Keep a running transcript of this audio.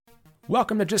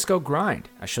Welcome to Just Go Grind,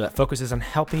 a show that focuses on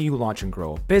helping you launch and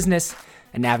grow a business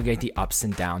and navigate the ups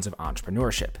and downs of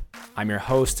entrepreneurship. I'm your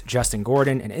host, Justin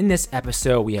Gordon, and in this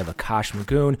episode, we have Akash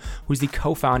Magoon, who's the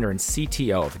co-founder and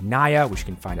CTO of Naya, which you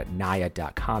can find at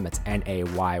naya.com. That's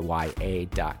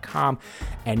Nayya.com.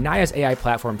 And Naya's AI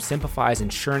platform simplifies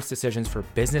insurance decisions for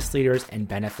business leaders and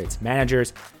benefits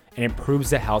managers and improves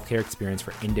the healthcare experience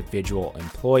for individual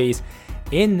employees.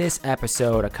 In this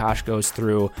episode, Akash goes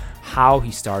through how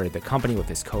he started the company with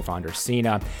his co-founder,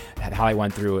 Sina, how he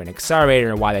went through an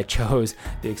accelerator and why they chose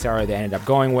the accelerator they ended up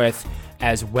going with,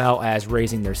 as well as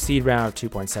raising their seed round of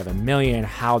 $2.7 million,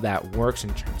 how that works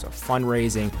in terms of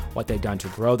fundraising, what they've done to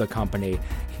grow the company,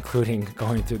 including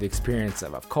going through the experience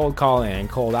of cold calling and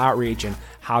cold outreach, and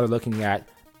how they're looking at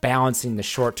balancing the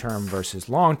short-term versus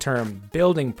long-term,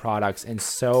 building products, and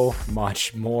so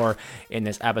much more in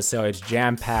this episode. It's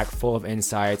jam-packed, full of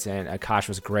insights, and Akash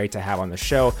was great to have on the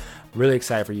show. Really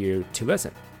excited for you to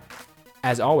listen.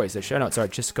 As always, the show notes are at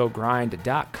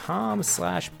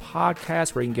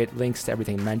justgogrind.com/podcast, where you can get links to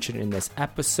everything mentioned in this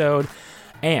episode.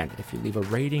 And if you leave a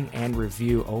rating and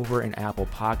review over in Apple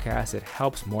Podcasts, it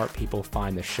helps more people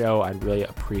find the show. I'd really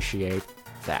appreciate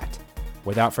that.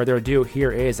 Without further ado,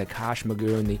 here is Akash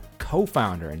Magoon, the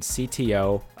co-founder and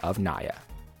CTO of Naya.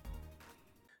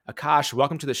 Akash,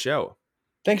 welcome to the show.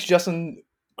 Thanks, Justin.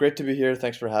 Great to be here.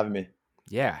 Thanks for having me.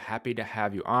 Yeah, happy to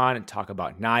have you on and talk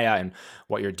about Naya and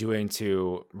what you're doing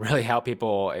to really help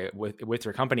people with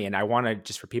your company. And I want to,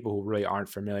 just for people who really aren't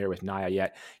familiar with Naya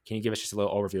yet, can you give us just a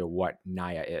little overview of what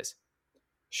Naya is?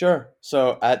 Sure.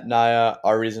 So at Naya,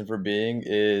 our reason for being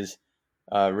is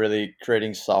really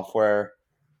creating software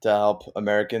to help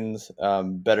Americans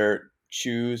better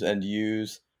choose and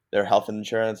use their health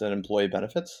insurance and employee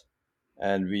benefits.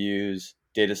 And we use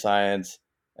data science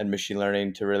and machine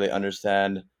learning to really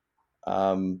understand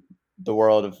the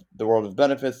world of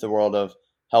benefits, the world of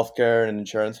healthcare and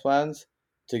insurance plans,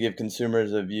 to give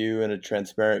consumers a view and a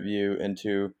transparent view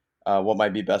into what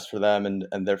might be best for them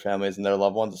and their families and their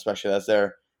loved ones, especially as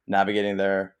they're navigating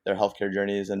their healthcare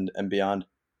journeys and beyond.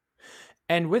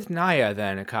 And with Naya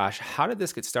then, Akash, how did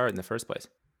this get started in the first place?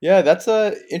 Yeah, that's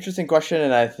an interesting question,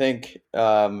 and I think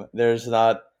there's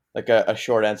not like a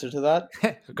short answer to that.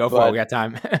 Go for it, we got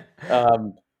time.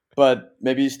 But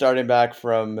maybe starting back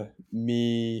from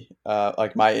me,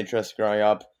 like my interests growing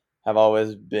up have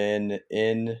always been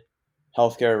in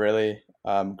healthcare, really.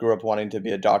 Grew up wanting to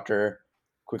be a doctor,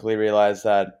 quickly realized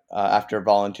that after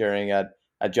volunteering at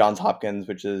Johns Hopkins,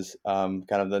 which is kind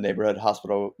of the neighborhood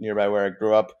hospital nearby where I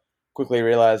grew up, quickly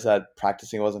realized that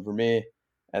practicing wasn't for me,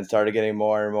 and started getting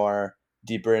more and more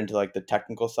deeper into like the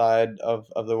technical side of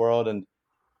the world, and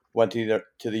went to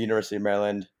the University of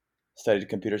Maryland, studied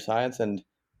computer science, and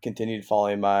continued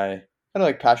following my kind of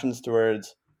like passions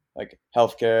towards like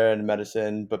healthcare and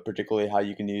medicine, but particularly how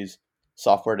you can use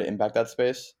software to impact that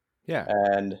space. Yeah.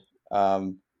 And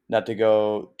not to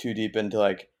go too deep into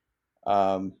like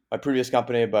my previous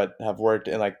company, but have worked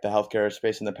in like the healthcare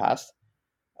space in the past.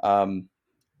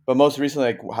 But most recently,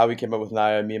 like how we came up with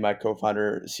Naya, me and my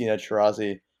co-founder Sina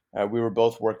Chirazi, we were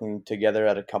both working together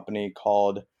at a company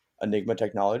called Enigma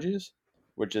Technologies,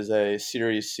 which is a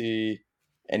Series C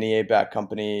NEA-backed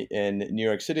company in New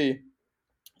York City.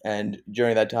 And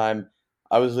during that time,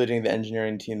 I was leading the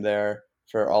engineering team there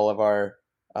for all of our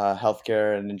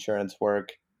healthcare and insurance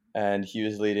work, and he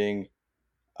was leading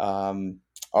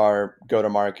our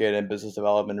go-to-market and business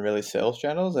development and really sales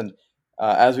channels. And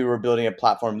as we were building a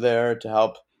platform there to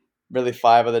help really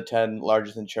 5 of the 10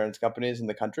 largest insurance companies in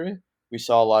the country, we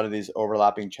saw a lot of these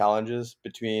overlapping challenges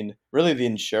between really the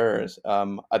insurers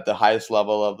at the highest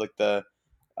level of like the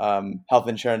health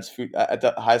insurance food, at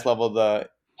the highest level of the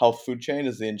health food chain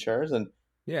is the insurers, and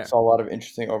saw a lot of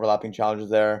interesting overlapping challenges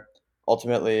there.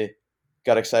 Ultimately,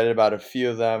 got excited about a few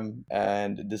of them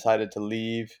and decided to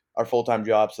leave our full-time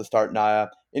jobs to start Naya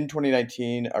in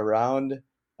 2019, around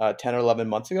 10 or 11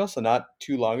 months ago, so not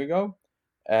too long ago.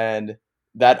 And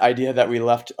that idea that we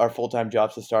left our full-time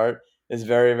jobs to start is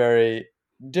very, very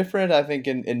different, I think,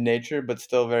 in nature, but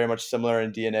still very much similar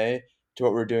in DNA to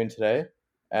what we're doing today.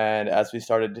 And as we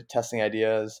started testing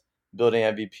ideas, building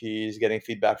MVPs, getting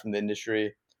feedback from the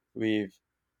industry, we've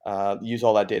used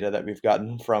all that data that we've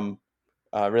gotten from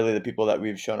really the people that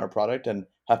we've shown our product, and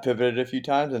have pivoted a few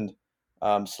times. And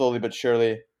slowly but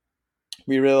surely,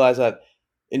 we realize that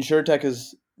InsurTech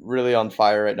is really on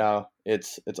fire right now.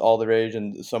 It's all the rage,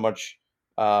 and so much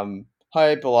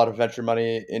hype, a lot of venture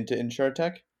money into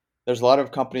InsurTech. There's a lot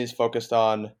of companies focused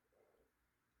on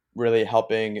really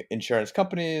helping insurance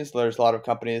companies. There's a lot of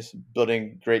companies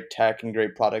building great tech and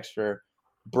great products for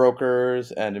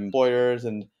brokers and employers,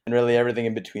 and really everything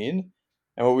in between.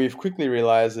 And what we've quickly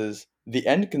realized is the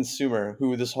end consumer,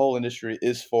 who this whole industry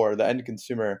is for, the end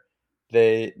consumer,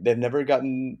 they've never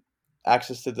gotten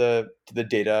access to the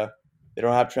data. They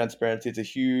don't have transparency. It's a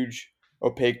huge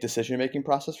opaque decision making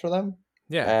process for them,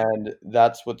 Yeah. and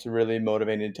that's what's really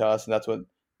motivating to us, and that's what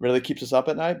really keeps us up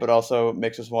at night, but also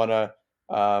makes us want to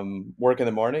work in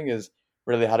the morning. Is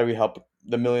really how do we help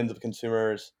the millions of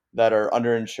consumers that are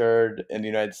underinsured in the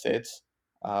United States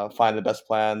find the best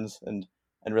plans and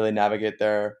really navigate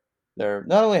their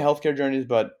not only healthcare journeys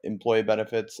but employee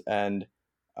benefits and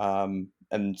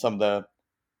some of the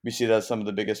we see that as some of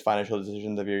the biggest financial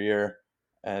decisions of your year,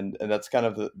 and that's kind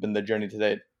of been the journey to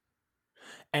date.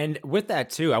 And with that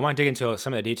too, I want to dig into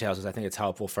some of the details because I think it's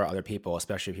helpful for other people,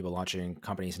 especially people launching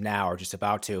companies now or just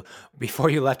about to. Before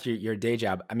you left your day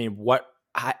job, I mean,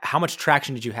 how much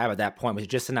traction did you have at that point? Was it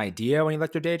just an idea when you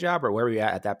left your day job, or where were you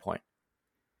at that point?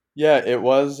 Yeah, it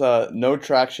was no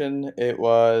traction. It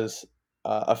was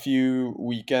a few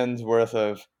weekends worth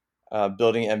of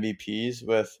building MVPs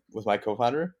with my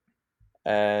co-founder,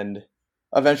 and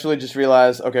eventually just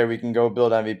realized, okay, we can go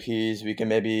build MVPs. We can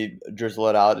maybe drizzle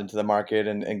it out into the market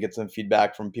and get some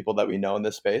feedback from people that we know in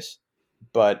this space.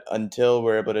 But until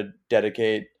we're able to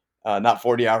dedicate not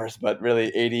 40 hours, but really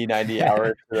 80, 90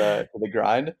 hours to the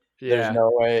grind, there's Yeah. no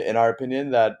way, in our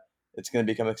opinion, that it's going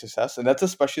to become a success. And that's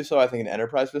especially so, I think, in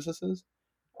enterprise businesses.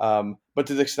 But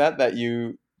to the extent that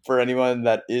for anyone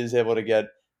that is able to get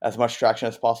as much traction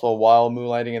as possible while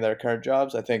moonlighting in their current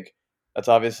jobs, I think that's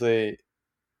obviously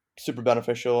super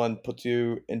beneficial and puts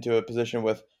you into a position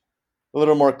with a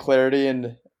little more clarity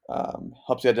and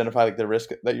helps you identify like the risk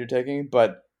that you're taking.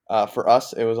 But for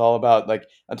us, it was all about like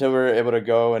until we were able to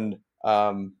go and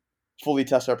fully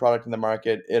test our product in the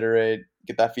market, iterate,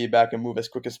 get that feedback, and move as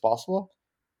quick as possible.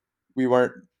 We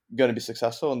weren't going to be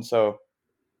successful, and so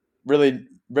really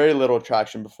very little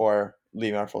traction before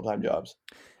leaving our full time jobs.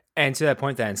 And to that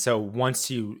point, then, so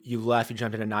once you left, you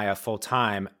jumped into Naya full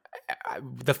time.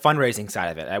 The fundraising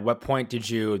side of it. At what point did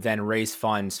you then raise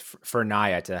funds for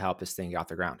Naya to help this thing get off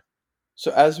the ground?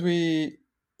 So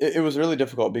it was really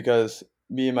difficult because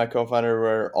me and my co-founder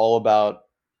were all about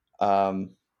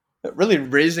um, really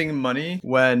raising money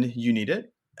when you need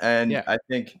it. And Yeah. I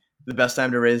think the best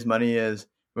time to raise money is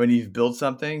when you've built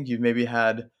something, you've maybe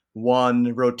had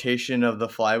one rotation of the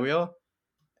flywheel,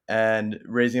 and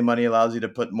raising money allows you to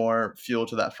put more fuel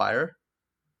to that fire.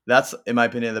 That's, in my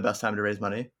opinion, the best time to raise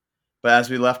money. But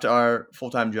as we left our full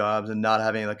time jobs and not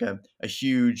having like a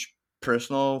huge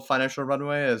personal financial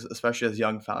runway, especially as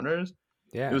young founders,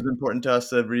 it Yeah. was important to us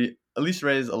to at least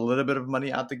raise a little bit of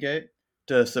money out the gate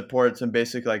to support some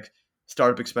basic like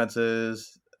startup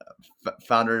expenses,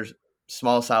 founders'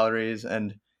 small salaries,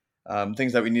 and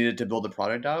things that we needed to build the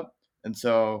product out. And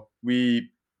so we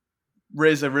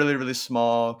raised a really, really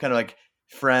small kind of like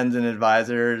friends and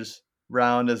advisors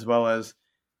round, as well as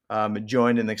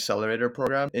joined an accelerator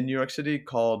program in New York City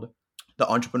called the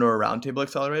Entrepreneur Roundtable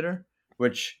Accelerator,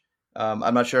 which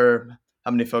I'm not sure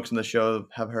how many folks on the show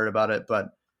have heard about it, but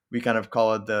we kind of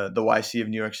call it the YC of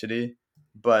New York City.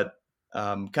 But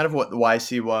kind of what the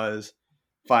YC was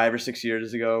 5 or 6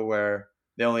 years ago, where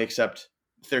they only accept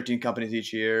 13 companies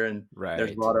each year, and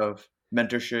there's a Right. lot of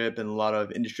mentorship and a lot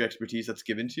of industry expertise that's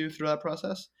given to you through that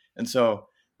process. And so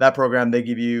that program, they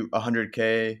give you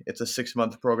 100K. It's a 6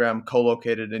 month program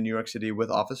co-located in New York City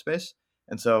with office space.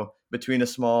 And so between a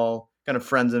small kind of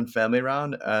friends and family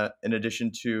round, in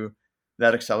addition to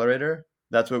that accelerator,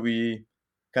 that's what we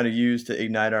kind of used to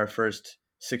ignite our first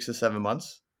 6 to 7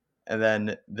 months. And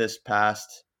then this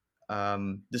past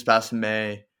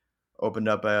May opened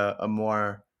up a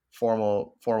more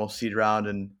formal seed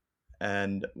round,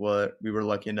 and we were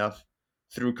lucky enough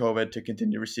through COVID to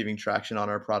continue receiving traction on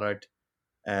our product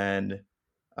and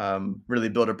really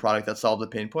build a product that solved a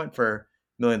pain point for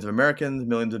millions of Americans,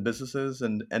 millions of businesses,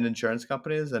 and insurance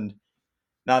companies. And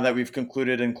now that we've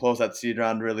concluded and closed that seed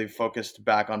round, really focused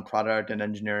back on product and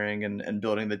engineering and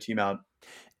building the team out.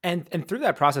 And through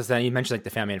that process, then you mentioned like the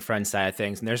family and friends side of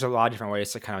things, and there's a lot of different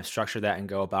ways to kind of structure that and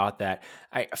go about that.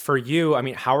 For you, I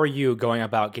mean, how are you going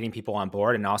about getting people on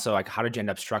board, and also like how did you end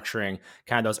up structuring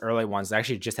kind of those early ones? I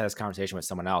actually just had this conversation with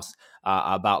someone else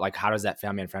about like how does that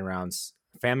family and friends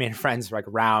like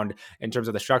round in terms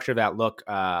of the structure of that look,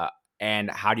 and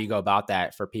how do you go about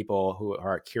that for people who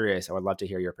are curious? I would love to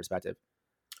hear your perspective.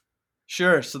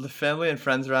 Sure. So the family and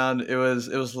friends round, it was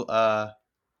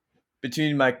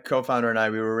between my co-founder and I,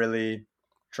 we were really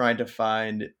trying to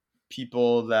find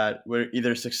people that were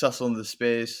either successful in the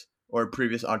space or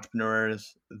previous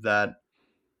entrepreneurs that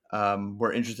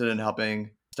were interested in helping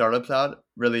startups out.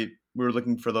 Really, we were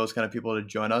looking for those kind of people to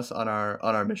join us on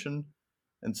our mission.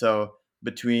 And so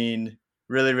between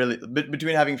really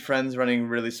between having friends running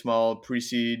really small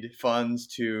pre-seed funds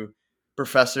to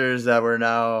professors that were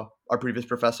now our previous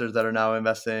professors that are now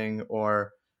investing,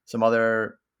 or some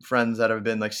other friends that have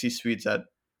been like C-suites at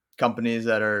companies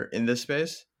that are in this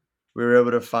space, we were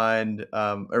able to find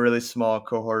a really small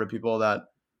cohort of people that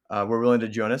were willing to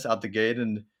join us out the gate,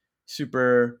 and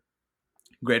super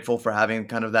grateful for having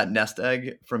kind of that nest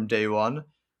egg from day one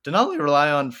to not only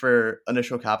rely on for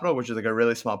initial capital, which is like a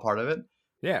really small part of it,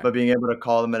 Yeah. but being able to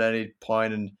call them at any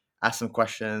point and ask them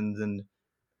questions, and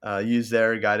use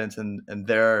their guidance and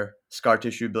their scar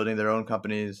tissue building their own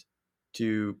companies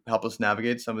to help us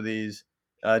navigate some of these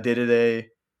day-to-day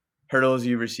hurdles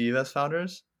you receive as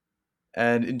founders.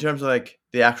 And in terms of like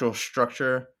the actual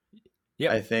structure,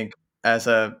 Yep. I think as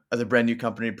a brand new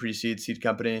company, pre-seed, seed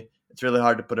company, it's really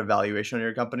hard to put a valuation on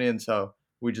your company, and so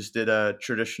we just did a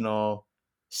traditional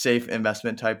safe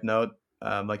investment type note,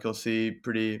 like you'll see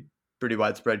pretty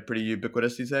widespread, pretty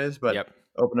ubiquitous these days. But Yep.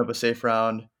 open up a safe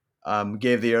round,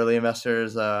 gave the early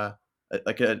investors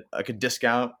like a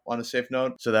discount on a safe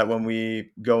note, so that when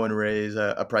we go and raise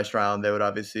a price round, they would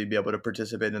obviously be able to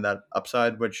participate in that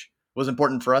upside, which was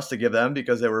important for us to give them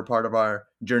because they were part of our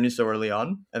journey so early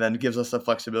on, and then it gives us the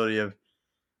flexibility of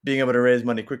being able to raise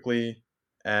money quickly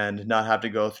and not have to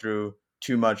go through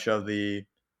too much of the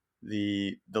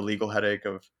legal headache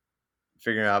of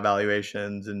figuring out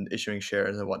valuations and issuing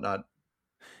shares and whatnot.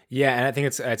 Yeah, and I think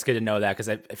it's good to know that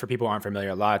because for people who aren't familiar,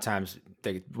 a lot of times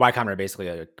Y Combinator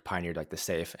basically pioneered like the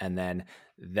safe, and then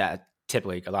that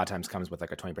typically a lot of times comes with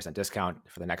like a 20% discount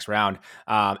for the next round.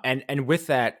 And with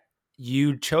that,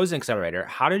 you chose an accelerator.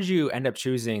 How did you end up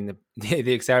choosing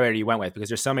the accelerator you went with? Because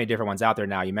there's so many different ones out there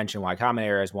now. You mentioned Y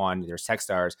Combinator as one. There's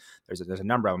Techstars. There's a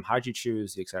number of them. How did you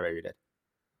choose the accelerator you did?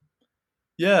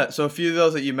 Yeah, so a few of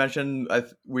those that you mentioned,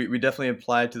 we definitely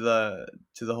applied to the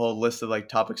whole list of like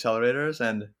top accelerators,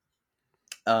 and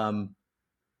um,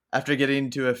 after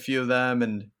getting to a few of them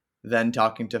and then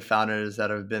talking to founders that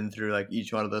have been through like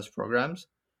each one of those programs,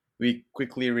 we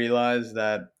quickly realized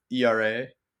that ERA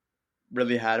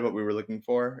really had what we were looking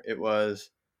for. It was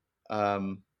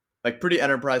um, like pretty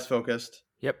enterprise focused.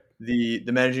 Yep. The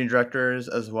managing directors,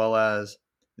 as well as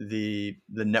the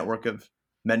network of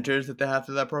mentors that they have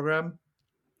through that program,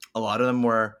 a lot of them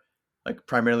were like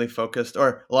primarily focused,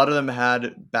 or a lot of them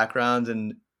had backgrounds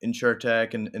in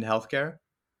insurtech and healthcare.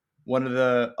 One of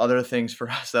the other things for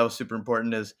us that was super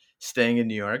important is staying in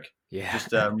New York. Yeah.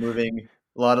 Just moving.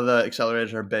 A lot of the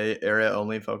accelerators are Bay Area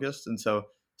only focused, and so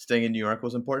staying in New York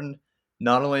was important.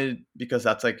 Not only because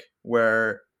that's like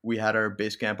where we had our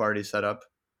base camp already set up,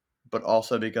 but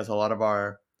also because a lot of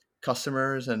our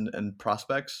customers and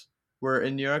prospects were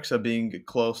in New York. So being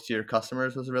close to your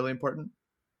customers was really important.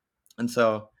 And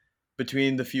so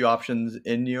between the few options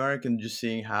in New York and just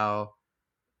seeing how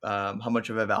much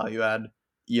of a value add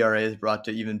ERA has brought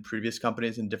to even previous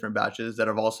companies in different batches that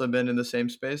have also been in the same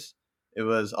space, it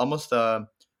was almost a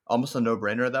no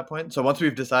brainer at that point. So once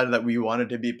we've decided that we wanted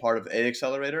to be part of a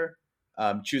accelerator,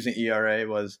 choosing ERA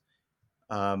was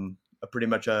a pretty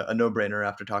much a no brainer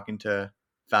after talking to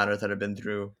founders that have been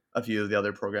through a few of the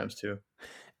other programs too.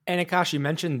 And Akash, you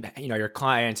mentioned, your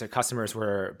clients or customers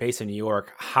were based in New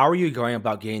York. How are you going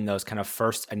about getting those kind of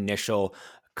first initial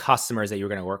customers that you're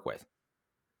going to work with?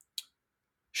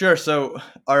 Sure. So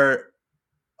our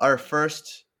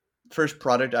first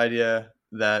product idea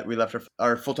that we left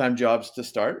our full-time jobs to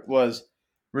start was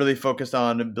really focused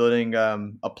on building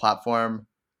a platform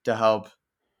to help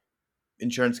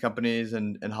insurance companies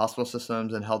and hospital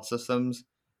systems and health systems,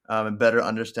 and better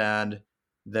understand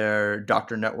their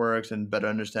doctor networks and better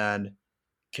understand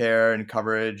care and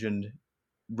coverage and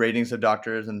ratings of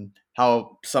doctors, and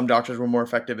how some doctors were more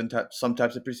effective in some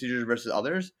types of procedures versus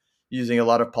others, using a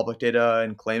lot of public data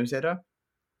and claims data.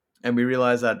 And we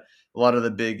realized that a lot of the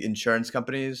big insurance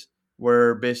companies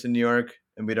were based in New York,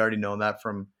 and we'd already known that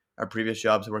from our previous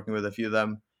jobs working with a few of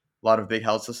them. A lot of big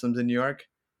health systems in New York,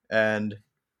 and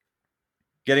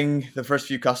getting the first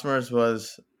few customers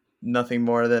was nothing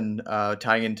more than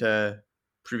tying into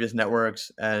previous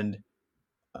networks, and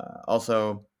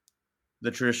also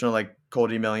the traditional like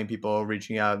cold emailing people,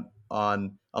 reaching out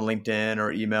on LinkedIn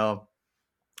or email,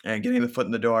 and getting the foot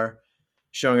in the door,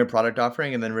 showing a product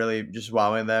offering, and then really just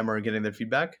wowing them or getting their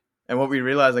feedback. And what we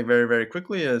realized like very, very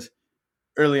quickly is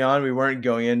early on, we weren't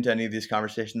going into any of these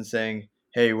conversations saying,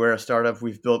 "Hey, we're a startup.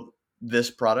 We've built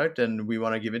this product and we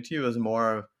want to give it to you." It was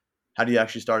more of how do you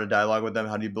actually start a dialogue with them?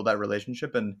 How do you build that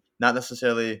relationship, and not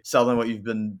necessarily sell them what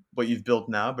you've built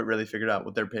now, but really figure out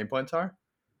what their pain points are.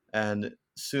 And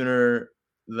sooner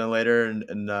than later,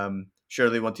 and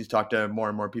surely once you talk to more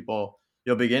and more people,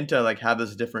 you'll begin to like have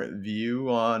this different view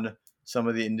on some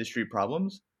of the industry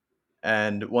problems.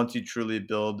 And once you truly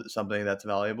build something that's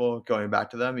valuable, going back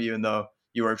to them, even though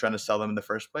you weren't trying to sell them in the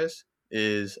first place,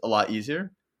 is a lot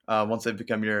easier. Once they've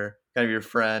become your kind of your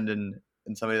friend and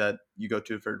somebody that you go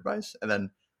to for advice, and then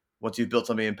once you've built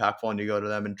something impactful and you go to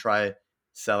them and try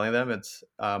selling them, it's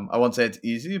I won't say it's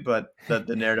easy, but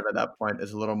the narrative at that point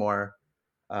is a little more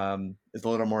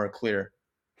clear.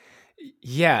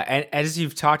 Yeah, and as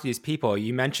you've talked to these people,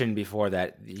 you mentioned before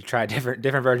that you try different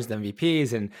versions of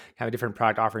MVPs and have different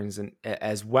product offerings and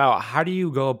as well. How do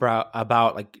you go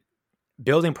about like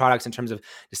building products in terms of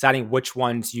deciding which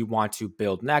ones you want to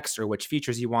build next or which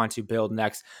features you want to build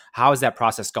next? How has that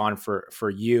process gone for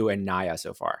you and Naya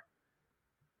so far?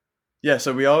 Yeah,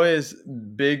 so we always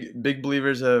big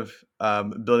believers of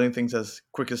building things as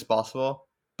quick as possible,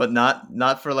 but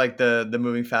not for like the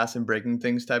moving fast and breaking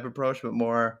things type approach, but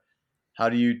more how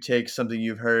do you take something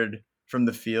you've heard from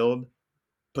the field,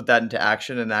 put that into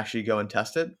action, and actually go and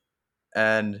test it.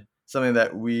 And something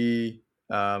that we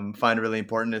find really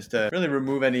important is to really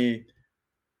remove any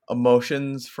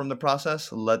emotions from the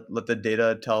process. Let the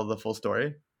data tell the full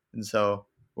story. And so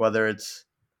whether it's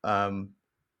um,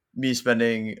 me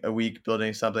spending a week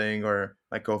building something or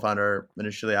my co-founder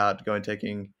initially out going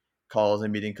taking calls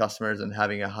and meeting customers and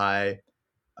having a high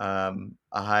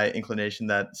inclination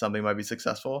that something might be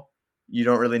successful, you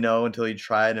don't really know until you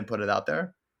try it and put it out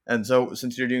there. And so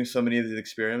since you're doing so many of these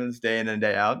experiments day in and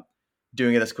day out,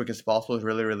 doing it as quick as possible is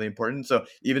really really important. So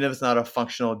even if it's not a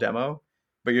functional demo,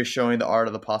 but you're showing the art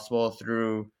of the possible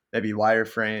through maybe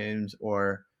wireframes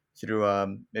or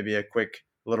through maybe a quick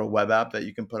little web app that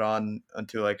you can put on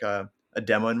onto like a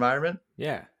demo environment,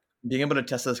 Yeah. being able to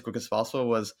test it as quick as possible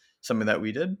was something that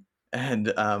we did.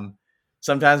 And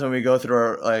sometimes when we go through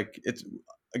our like it's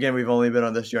again we've only been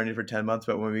on this journey for 10 months,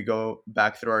 but when we go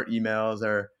back through our emails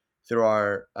or through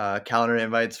our calendar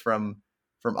invites from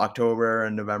October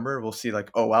and November, we'll see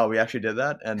like, oh wow, we actually did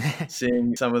that. And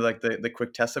seeing some of like the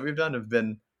quick tests that we've done have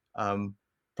been um,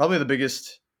 probably the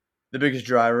biggest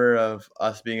driver of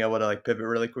us being able to like pivot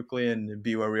really quickly and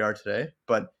be where we are today.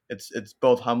 But it's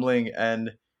both humbling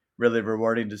and really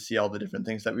rewarding to see all the different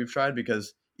things that we've tried,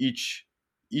 because each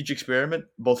experiment,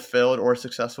 both failed or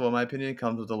successful in my opinion,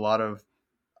 comes with a lot of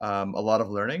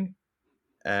learning.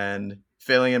 And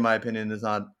failing in my opinion is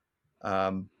not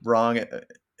wrong.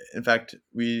 In fact,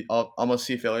 we almost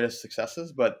see failure as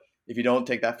successes, but if you don't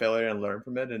take that failure and learn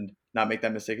from it and not make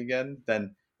that mistake again,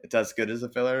 then it's as good as a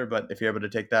failure. But if you're able to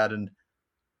take that and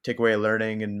take away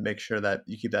learning and make sure that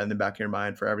you keep that in the back of your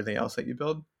mind for everything else that you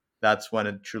build, that's when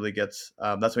it truly gets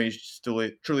that's when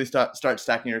you truly start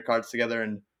stacking your cards together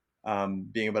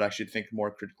and being able to actually think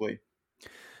more critically.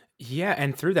 Yeah,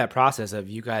 and through that process of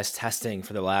you guys testing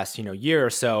for the last, year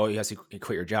or so, you guys you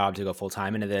quit your job to go full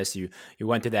time into this. You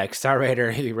went through the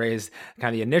accelerator, you raised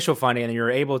kind of the initial funding, and then you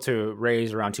were able to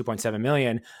raise around 2.7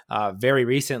 million very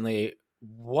recently.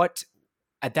 What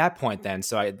at that point then?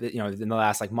 So in the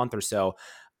last like month or so,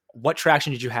 what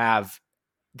traction did you have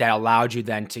that allowed you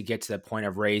then to get to the point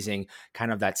of raising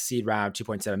kind of that seed round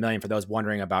 2.7 million? For those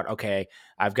wondering about, okay,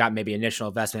 I've got maybe initial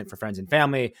investment for friends and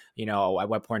family, at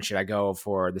what point should I go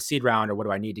for the seed round, or what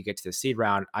do I need to get to the seed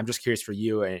round? I'm just curious for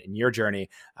you and your journey,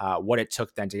 what it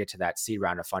took then to get to that seed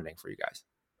round of funding for you guys.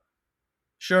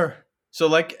 Sure. So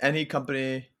like any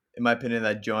company, in my opinion,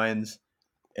 that joins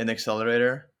an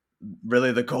accelerator,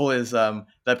 really the goal is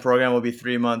that program will be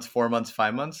 3 months, 4 months,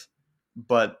 5 months.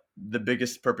 But the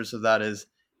biggest purpose of that is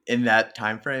in that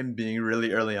time frame, being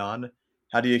really early on,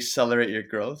 how do you accelerate your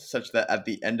growth such that at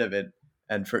the end of it,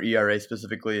 and for ERA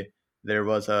specifically, there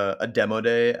was a demo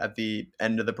day at the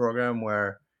end of the program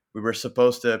where we were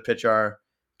supposed to pitch our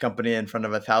company in front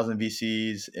of 1,000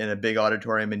 VCs in a big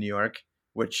auditorium in New York,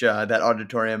 which that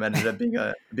auditorium ended up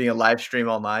being a live stream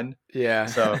online. Yeah.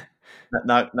 So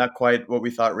not quite what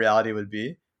we thought reality would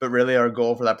be, but really our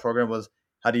goal for that program was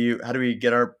how do we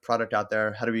get our product out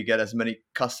there? How do we get as many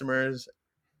customers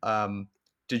um,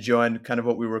 to join kind of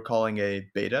what we were calling a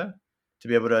beta, to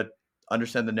be able to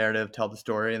understand the narrative, tell the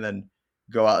story, and then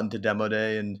go out into demo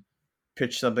day and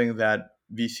pitch something that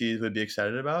VCs would be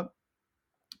excited about.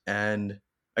 And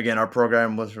again, our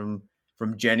program was from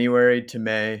January to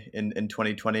May in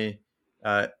 2020.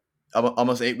 Uh,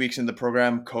 Almost 8 weeks in the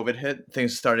program, COVID hit.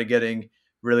 Things started getting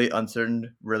really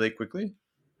uncertain really quickly.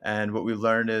 And what we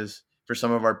learned is for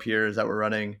some of our peers that were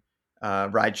running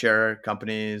rideshare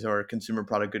companies or consumer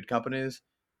product good companies,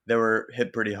 they were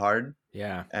hit pretty hard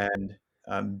Yeah. and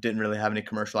didn't really have any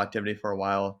commercial activity for a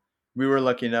while. We were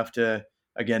lucky enough to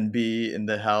again be in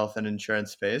the health and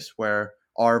insurance space where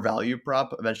our value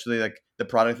prop eventually, like the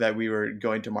product that we were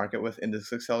going to market with in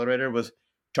this accelerator, was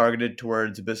targeted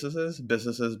towards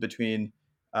businesses between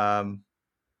um,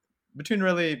 between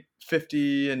really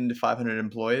 50 and 500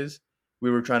 employees.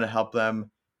 We were trying to help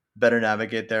them better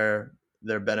navigate their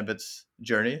benefits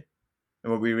journey.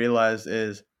 And what we realized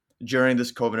is during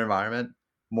this COVID environment,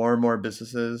 more and more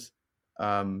businesses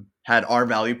had our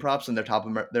value props in their top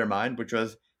of their mind, which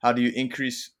was how do you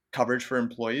increase coverage for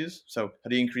employees? So how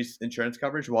do you increase insurance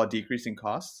coverage while decreasing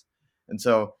costs? And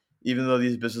so even though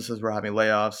these businesses were having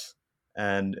layoffs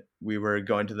and we were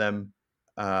going to them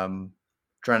um,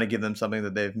 trying to give them something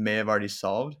that they may have already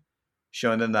solved,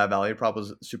 showing them that value prop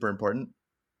was super important.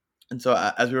 And so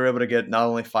as we were able to get not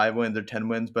only 5 wins or 10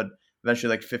 wins, but eventually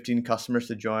like 15 customers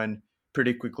to join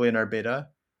pretty quickly in our beta, at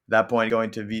that point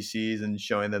going to VCs and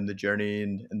showing them the journey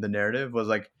and the narrative was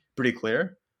like pretty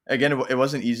clear. Again, it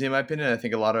wasn't easy in my opinion. I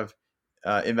think a lot of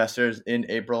investors in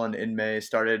April and in May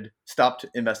stopped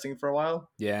investing for a while,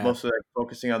 Yeah. mostly like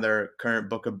focusing on their current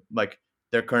book of like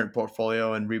their current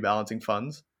portfolio and rebalancing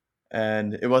funds.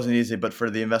 And it wasn't easy, but for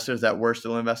the investors that were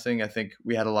still investing, I think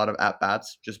we had a lot of at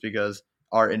bats just because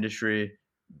our industry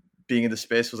being in the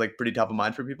space was like pretty top of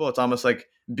mind for people. It's almost like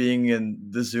being in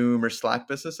the Zoom or Slack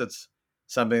business. It's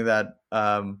something that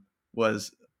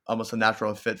was almost a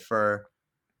natural fit for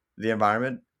the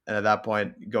environment. And at that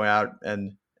point, going out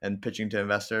and pitching to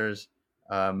investors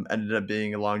ended up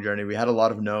being a long journey. We had a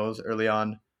lot of no's early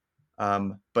on,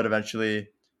 but eventually,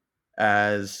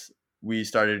 as we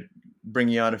started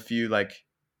bringing on a few like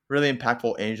really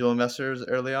impactful angel investors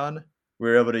early on, we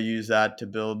were able to use that to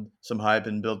build some hype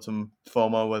and build some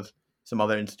FOMO with some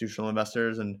other institutional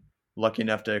investors. And lucky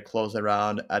enough to close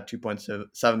around at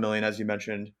 2.7 million, as you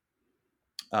mentioned,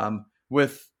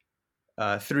 with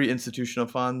three institutional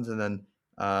funds, and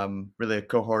then really a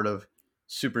cohort of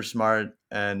super smart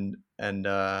and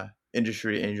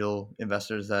industry angel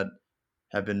investors that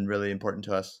have been really important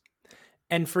to us.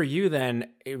 And for you, then,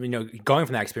 going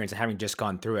from that experience and having just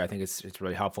gone through it, I think it's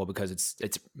really helpful because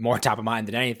it's more top of mind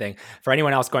than anything. For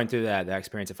anyone else going through that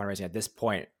experience of fundraising at this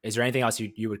point, is there anything else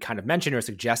you would kind of mention or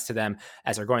suggest to them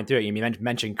as they're going through it? You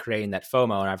mentioned creating that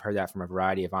FOMO, and I've heard that from a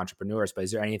variety of entrepreneurs. But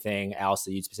is there anything else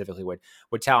that you specifically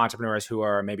would tell entrepreneurs who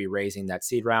are maybe raising that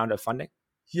seed round of funding?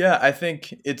 Yeah, I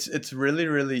think it's really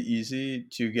really easy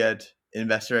to get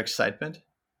investor excitement,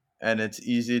 and it's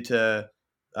easy to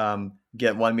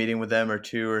get one meeting with them or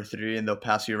two or three, and they'll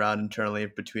pass you around internally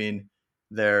between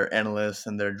their analysts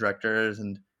and their directors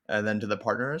and then to the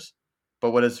partners.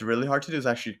 But what is really hard to do is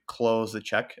actually close the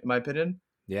check, in my opinion.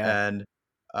 Yeah. And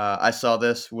I saw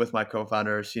this with my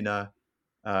co-founder Sina,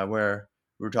 where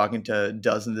we were talking to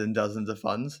dozens and dozens of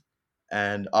funds,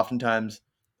 and oftentimes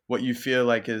what you feel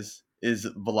like is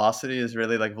velocity is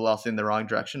really like velocity in the wrong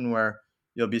direction, where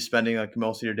you'll be spending like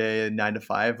most of your day 9 to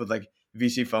 5 with like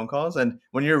VC phone calls. And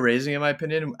when you're raising, in my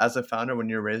opinion, as a founder, when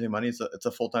you're raising money, it's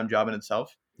a full time job in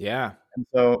itself. Yeah. And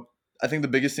so I think the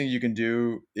biggest thing you can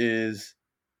do is,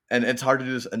 and it's hard to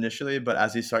do this initially, but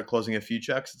as you start closing a few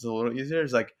checks, it's a little easier.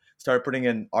 Is like start putting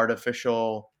an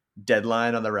artificial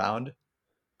deadline on the round.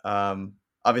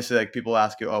 Obviously, like people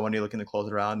ask you, "Oh, when are you looking to close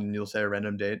it around?" And you'll say a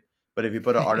random date. But if you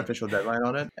put an artificial deadline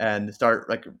on it and start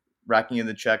like racking in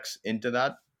the checks into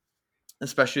that,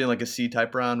 especially in like a C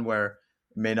type round where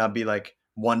it may not be like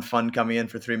one fund coming in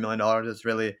for $3 million, it's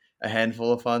really a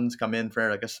handful of funds come in for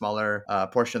like a smaller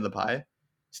portion of the pie.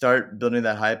 Start building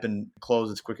that hype and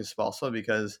close as quick as possible,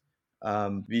 because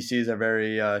VCs are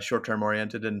very short term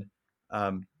oriented, and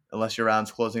unless your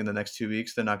round's closing in the next 2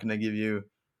 weeks, they're not going to give you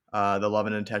the love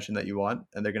and attention that you want,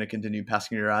 and they're going to continue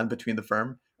passing you around between the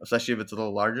firm, especially if it's a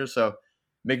little larger. So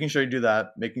making sure you do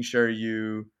that, making sure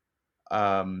you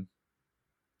um,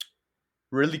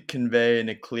 really convey in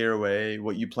a clear way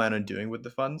what you plan on doing with the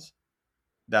funds.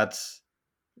 That's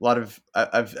a lot of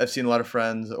I've seen a lot of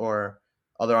friends or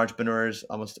other entrepreneurs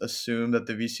almost assume that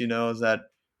the VC knows that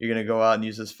you're going to go out and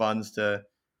use those funds to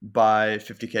buy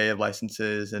 50K of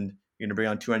licenses, and you're going to bring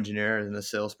on two engineers and a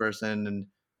salesperson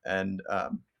and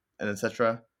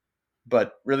etc.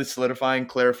 But really solidifying,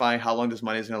 clarifying how long this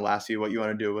money is going to last you, what you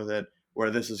want to do with it, where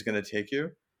this is going to take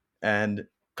you, and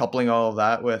coupling all of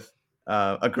that with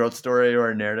a growth story or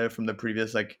a narrative from the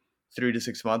previous like 3 to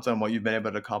 6 months on what you've been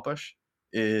able to accomplish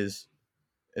is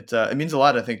it means a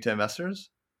lot, I think, to investors,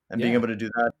 and being Yeah. able to do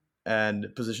that and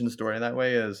position the story in that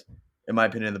way is, in my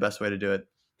opinion, the best way to do it.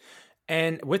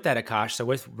 And with that, Akash, so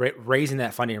with raising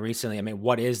that funding recently, I mean,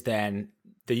 what is then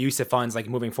the use of funds like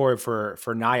moving forward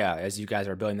for Naya as you guys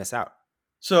are building this out?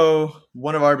 So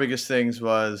one of our biggest things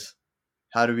was,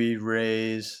 how do we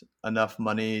raise enough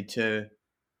money to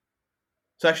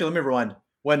So actually, let me rewind.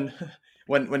 When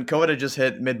when COVID had just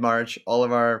hit mid March, all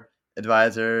of our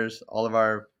advisors, all of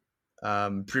our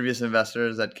previous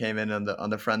investors that came in on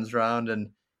the friends round, and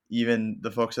even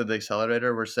the folks at the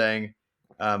accelerator were saying,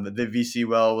 the VC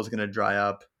well was going to dry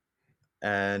up,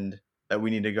 and that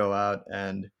we need to go out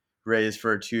and raise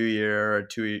for a 2 year or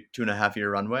 2.5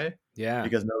 year runway, Yeah.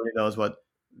 because nobody knows what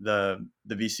the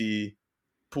VC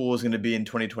pool is going to be in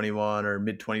 2021 or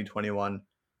mid 2021.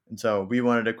 And so we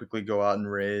wanted to quickly go out and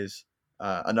raise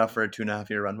enough for a 2.5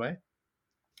 year runway.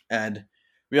 And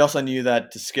we also knew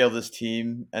that to scale this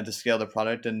team and to scale the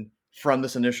product, and from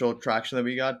this initial traction that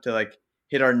we got to like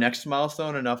hit our next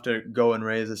milestone enough to go and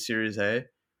raise a Series A,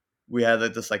 we had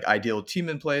like this like ideal team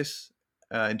in place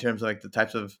in terms of like the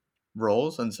types of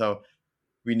roles. And so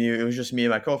we knew it was just me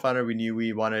and my co-founder. We knew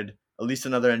we wanted at least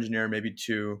another engineer, maybe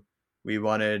two. We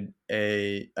wanted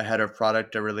a head of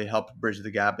product to really help bridge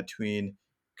the gap between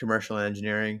commercial and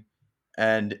engineering.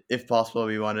 And if possible,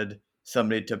 we wanted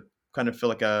somebody to kind of feel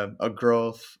like a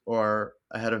growth or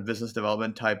a head of business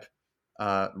development type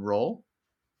role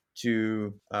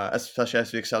to especially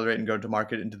as we accelerate and go to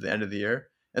market into the end of the year.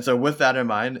 And so with that in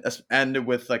mind, and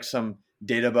with like some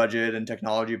data budget and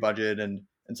technology budget and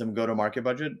some go to market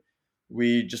budget,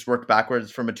 we just worked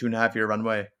backwards from a 2.5 year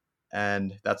runway,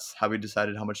 and that's how we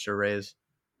decided how much to raise.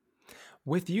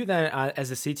 With you then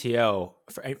as a CTO,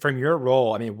 from your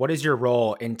role, I mean, what does your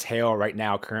role entail right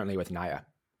now currently with Naya?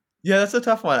 Yeah, that's a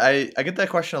tough one. I get that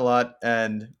question a lot,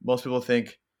 and most people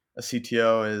think a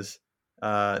CTO is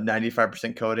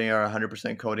 95% coding or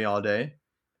 100% coding all day.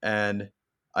 And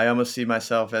I almost see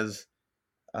myself as,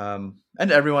 and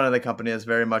everyone in the company is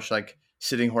very much like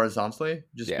sitting horizontally,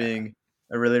 just Yeah. being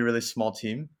a really, really small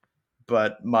team.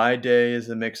 But my day is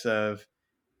a mix of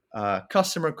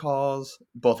customer calls,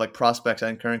 both like prospects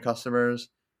and current customers,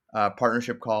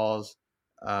 partnership calls.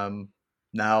 Um,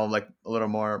 Now, like a little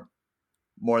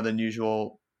more than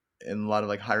usual in a lot of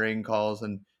like hiring calls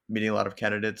and meeting a lot of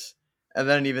candidates, and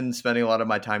then even spending a lot of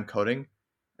my time coding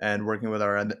and working with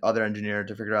our other engineer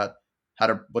to figure out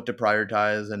what to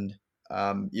prioritize, and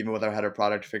even with our head of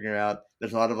product figuring out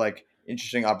there's a lot of like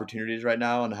interesting opportunities right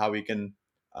now on how we can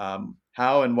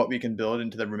how and what we can build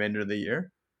into the remainder of the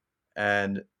year.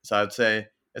 And so I'd say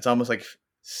it's almost like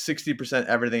 60%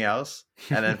 everything else,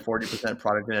 and then 40%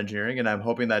 product and engineering. And I'm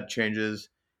hoping that changes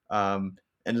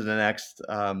into the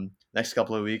next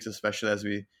couple of weeks, especially as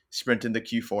we sprint into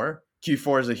Q4.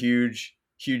 Q4 is a huge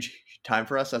time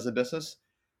for us as a business,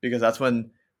 because that's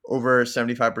when over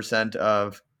 75%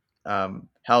 of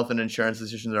health and insurance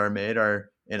decisions that are made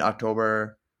are in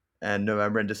October and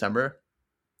November and December.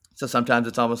 So sometimes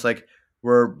it's almost like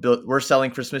we're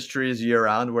selling Christmas trees year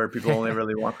round, where people only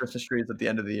really want Christmas trees at the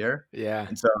end of the year. Yeah.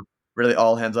 And so really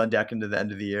all hands on deck into the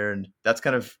end of the year. And that's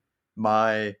kind of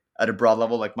my, at a broad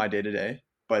level, like my day to day.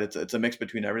 But it's a mix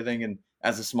between everything. And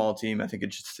as a small team, I think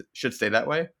it should stay that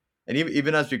way. And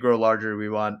even as we grow larger, we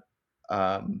want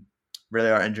um, really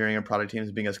our engineering and product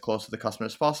teams being as close to the customer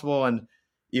as possible, and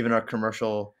even our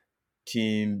commercial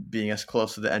team being as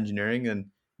close to the engineering, and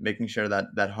making sure that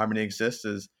that harmony exists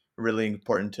is really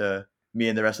important to me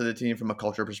and the rest of the team from a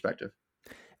culture perspective.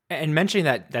 And mentioning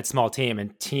that small team,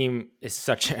 and team is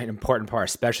such an important part,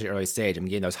 especially early stage. I'm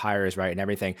getting those hires right and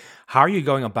everything. How are you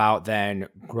going about then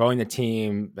growing the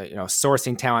team?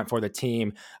 Sourcing talent for the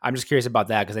team. I'm just curious about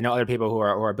that, because I know other people who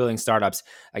are building startups.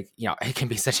 Like, it can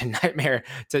be such a nightmare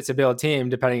to build a team,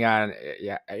 depending on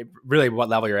really what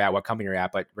level you're at, what company you're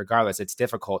at. But regardless, it's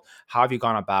difficult. How have you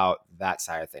gone about that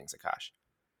side of things, Akash?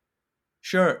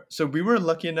 Sure. So we were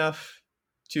lucky enough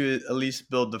to at least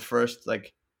build the first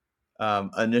like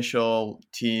initial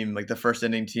team, like the first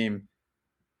inning team,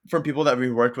 from people that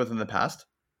we worked with in the past.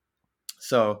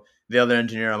 So the other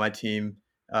engineer on my team,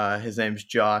 his name's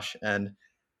Josh, and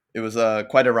it was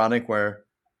quite ironic where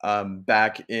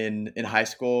back in high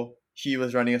school he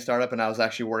was running a startup and I was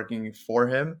actually working for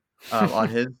him on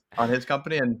his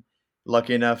company. And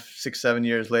lucky enough, 6-7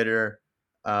 years later,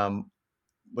 um,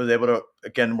 was able to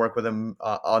again work with him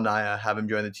on Naya, have him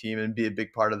join the team and be a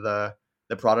big part of the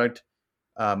product.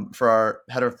 For our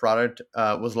head of product,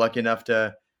 was lucky enough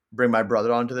to bring my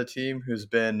brother onto the team, who's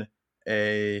been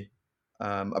a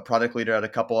a product leader at a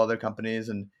couple other companies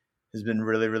and has been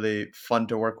really really fun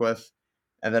to work with.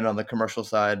 And then on the commercial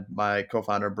side, my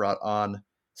co-founder brought on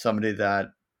somebody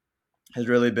that has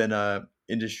really been a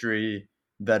industry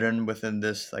veteran within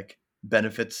this like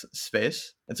benefits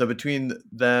space. And so between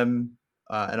them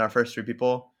and our first three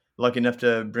people, lucky enough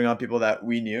to bring on people that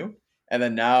we knew. And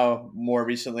then now more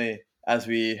recently, as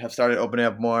we have started opening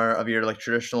up more of your like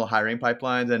traditional hiring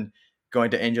pipelines and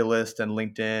going to AngelList and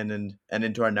LinkedIn and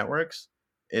into our networks,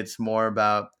 it's more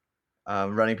about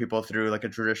running people through like a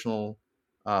traditional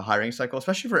hiring cycle,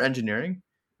 especially for engineering.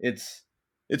 It's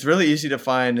it's really easy to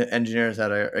find engineers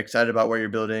that are excited about what you're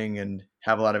building and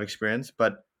have a lot of experience,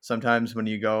 but sometimes when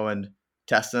you go and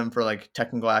test them for like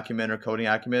technical acumen or coding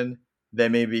acumen. They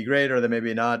may be great or they may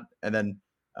be not. And then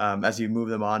as you move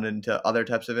them on into other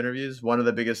types of interviews, one of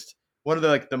the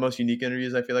like the most unique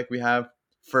interviews I feel like we have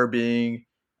for being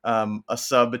a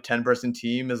sub 10-person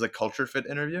team is a culture fit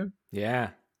interview. Yeah.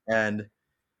 And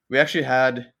we actually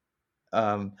had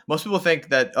most people think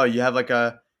that you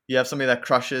have somebody that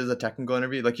crushes a technical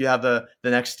interview, like you have the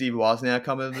next Steve Wozniak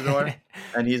come in the door,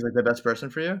 and he's like the best person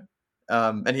for you.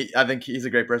 And I think he's a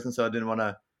great person, so I didn't want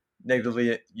to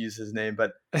negatively use his name.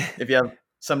 But if you have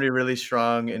somebody really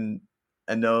strong and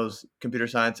knows computer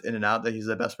science in and out, that he's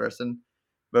the best person.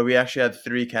 But we actually had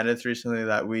 3 candidates recently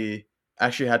that we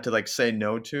actually had to like say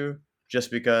no to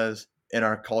just because in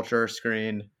our culture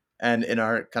screen and in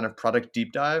our kind of product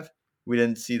deep dive, we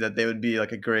didn't see that they would be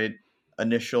like a great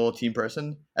initial team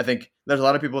person. I think there's a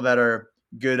lot of people that are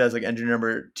good as like engineer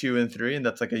number 2 and 3, and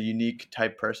that's like a unique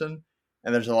type person.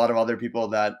 And there's a lot of other people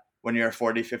that when you're a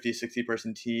 40, 50, 60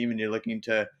 person team and you're looking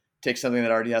to take something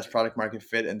that already has product market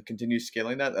fit and continue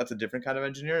scaling that, that's a different kind of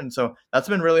engineer. And so that's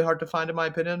been really hard to find in my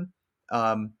opinion.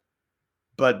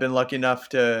 But been lucky enough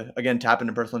to, again, tap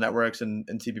into personal networks and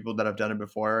see people that have done it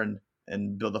before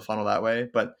and build a funnel that way,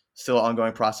 but still an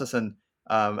ongoing process. And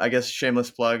I guess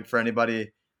shameless plug for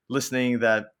anybody listening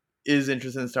that is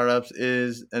interested in startups,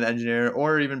 is an engineer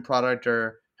or even product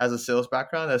or has a sales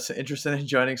background that's interested in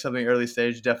joining something early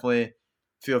stage, definitely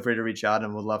feel free to reach out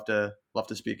and would love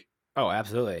to speak. Oh,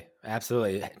 absolutely.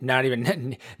 Absolutely. Not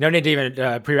even, no need to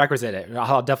even prerequisite it.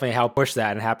 I'll definitely help push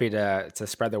that and happy to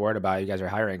spread the word about you guys are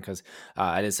hiring because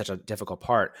it is such a difficult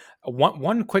part.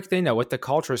 One quick thing though, with the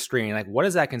culture screen, like what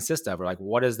does that consist of or like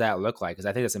what does that look like? Because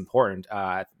I think it's important.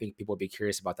 I think people would be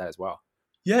curious about that as well.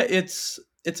 Yeah, it's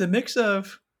a mix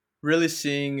of really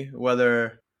seeing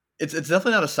whether it's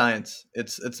definitely not a science.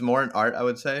 It's more an art, I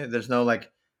would say. There's no like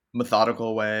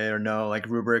methodical way or no like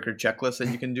rubric or checklist that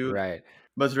you can do. Right.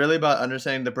 But it's really about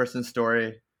understanding the person's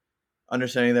story,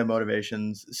 understanding their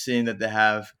motivations, seeing that they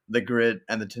have the grit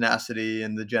and the tenacity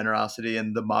and the generosity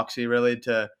and the moxie really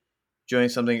to join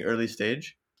something early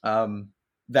stage.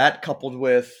 That coupled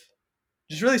with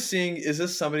just really seeing, is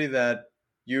this somebody that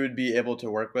you would be able to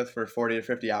work with for 40 to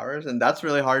 50 hours? And that's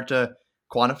really hard to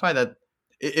quantify. That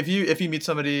if you meet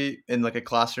somebody in like a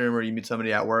classroom or you meet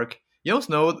somebody at work, you almost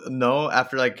know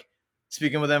after like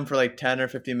speaking with them for like 10 or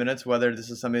 15 minutes whether this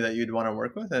is somebody that you'd want to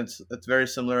work with. And it's very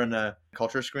similar in a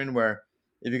culture screen where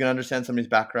if you can understand somebody's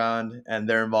background and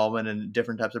their involvement in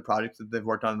different types of projects that they've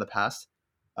worked on in the past,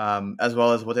 as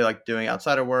well as what they like doing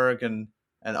outside of work and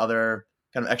other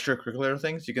kind of extracurricular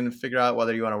things, you can figure out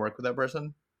whether you want to work with that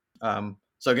person.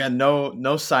 So again,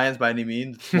 no science by any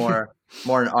means. It's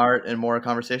more an art and more a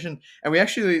conversation. And we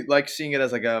actually like seeing it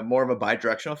as like a more of a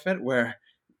bi-directional fit, where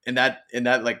in that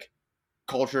like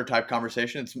culture type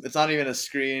conversation, it's not even a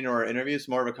screen or interview. It's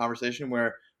more of a conversation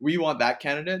where we want that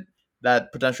candidate,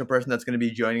 that potential person that's going to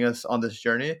be joining us on this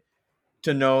journey,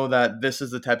 to know that this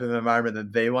is the type of environment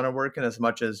that they want to work in as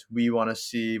much as we want to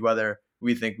see whether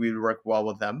we think we would work well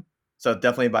with them. So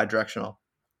definitely bi-directional.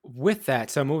 With that,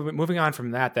 so moving on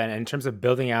from that, then in terms of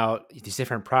building out these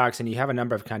different products, and you have a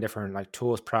number of kind of different like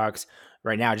tools, products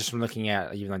right now, just from looking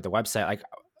at even like the website, like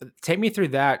take me through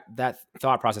that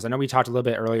thought process. I know we talked a little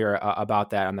bit earlier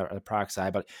about that on the product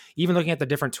side, but even looking at the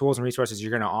different tools and resources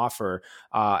you're going to offer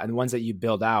and the ones that you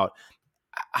build out,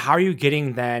 how are you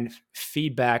getting then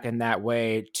feedback in that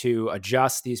way to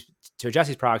adjust these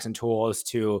products and tools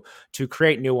to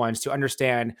create new ones, to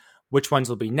understand which ones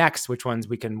will be next, which ones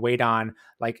we can wait on?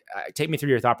 Like, take me through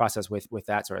your thought process with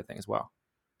that sort of thing as well.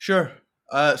 Sure.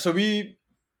 So we,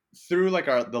 through like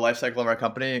the life cycle of our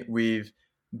company, we've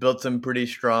built some pretty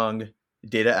strong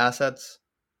data assets,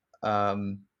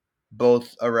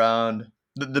 both around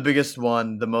the biggest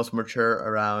one, the most mature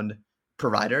around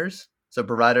providers. So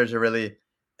providers are really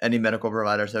any medical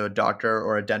provider, so a doctor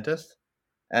or a dentist.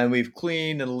 And we've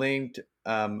cleaned and linked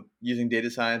using data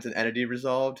science and entity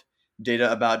resolved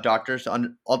data about doctors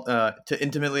to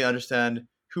intimately understand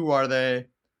who are they,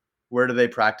 where do they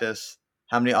practice,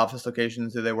 how many office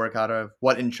locations do they work out of,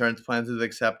 what insurance plans do they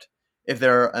accept. If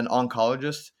they're an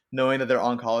oncologist, knowing that they're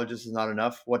oncologist is not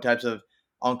enough. What types of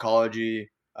oncology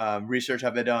research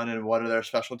have they done and what are their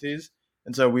specialties?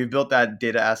 And so we've built that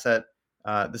data asset.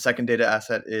 The second data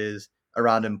asset is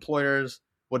around employers.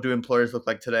 What do employers look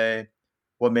like today?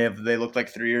 What may have they looked like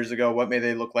 3 years ago? What may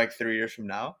they look like 3 years from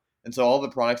now? And so all the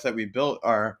products that we built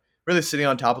are really sitting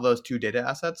on top of those two data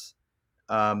assets.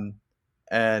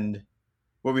 And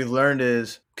what we've learned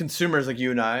is consumers like you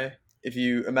and I, if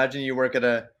you imagine you work at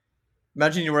a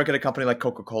company like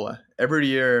Coca-Cola. Every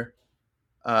year,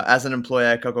 as an employee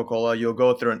at Coca-Cola, you'll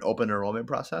go through an open enrollment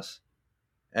process.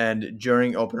 And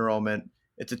during open enrollment,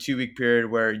 it's a 2 week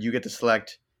period where you get to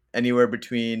select anywhere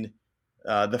between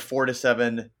the 4 to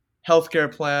 7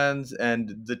 healthcare plans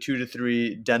and the 2 to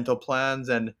 3 dental plans,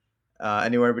 and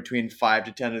anywhere between 5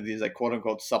 to 10 of these like quote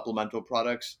unquote supplemental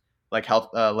products like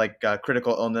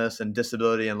critical illness and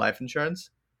disability and life insurance.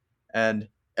 And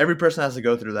every person has to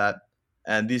go through that.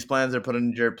 And these plans are put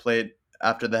on your plate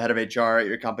after the head of HR at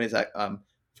your companies that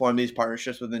form these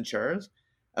partnerships with insurers.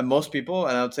 And most people,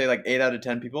 and I would say like 8 out of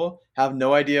 10 people, have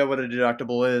no idea what a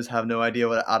deductible is, have no idea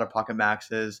what an out of pocket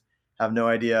max is, have no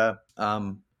idea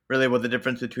really what the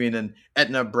difference between an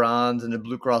Aetna Bronze and a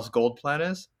Blue Cross Gold plan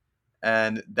is.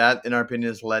 And that, in our opinion,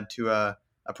 has led to a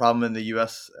problem in the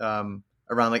US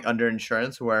around like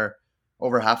underinsurance, where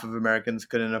over half of Americans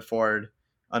couldn't afford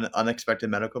an unexpected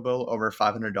medical bill over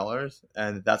 $500,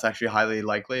 and that's actually highly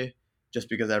likely just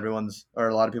because a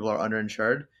lot of people are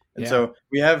underinsured. And Yeah. so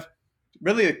we have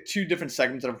really like two different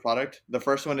segments of a product. The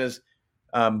first one is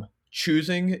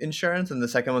choosing insurance, and the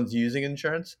second one's using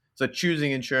insurance. So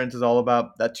choosing insurance is all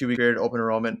about that 2 week period open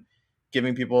enrollment,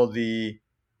 giving people the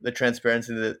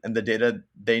transparency and the data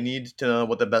they need to know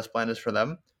what the best plan is for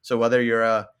them. So whether you're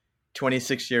a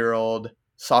 26-year-old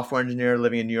software engineer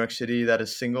living in New York City that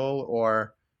is single,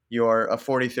 or you're a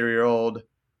 43-year-old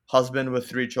husband with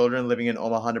 3 children living in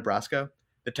Omaha, Nebraska,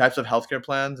 the types of healthcare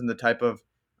plans and the type of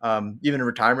even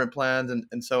retirement plans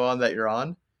and so on that you're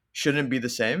on shouldn't be the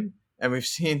same. And we've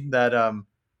seen that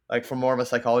like from more of a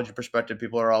psychology perspective,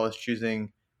 people are always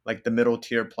choosing like the middle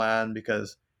tier plan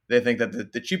because they think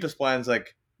that the cheapest plan is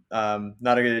like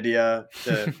not a good idea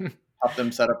to help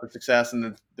them set up for success,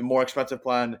 and the more expensive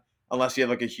plan, unless you have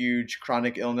like a huge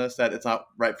chronic illness, that it's not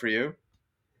right for you.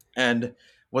 And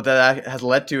what that has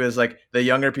led to is like the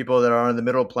younger people that are on the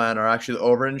middle plan are actually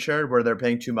overinsured, where they're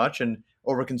paying too much and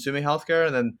over consuming healthcare.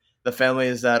 And then the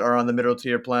families that are on the middle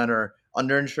tier plan are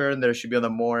underinsured, and they should be on the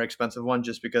more expensive one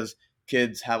just because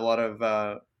kids have a lot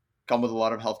of come with a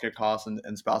lot of healthcare costs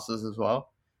and spouses as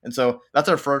well. And so that's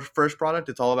our first product.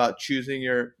 It's all about choosing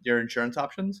your insurance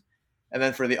options. And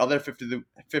then for the other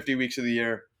 50 weeks of the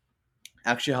year,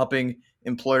 actually helping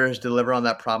employers deliver on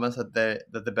that promise that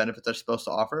the benefits are supposed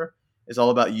to offer is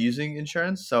all about using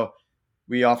insurance. So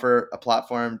we offer a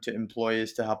platform to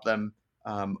employees to help them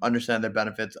understand their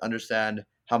benefits, understand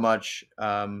how much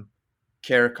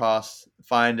care costs,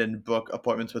 find and book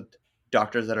appointments with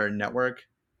doctors that are in network,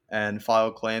 and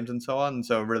file claims and so on. And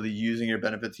so really using your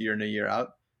benefits year in and year out.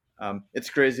 It's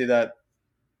crazy that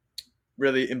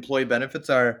really employee benefits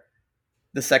are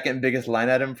the second biggest line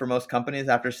item for most companies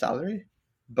after salary.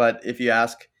 But if you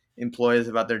ask employees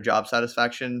about their job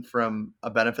satisfaction from a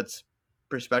benefits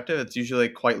perspective, it's usually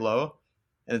quite low.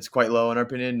 And it's quite low in our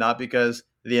opinion, not because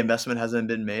the investment hasn't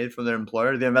been made from their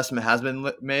employer. The investment has been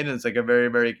made, and it's like a very,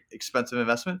 very expensive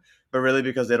investment, but really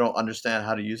because they don't understand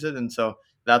how to use it. And so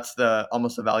that's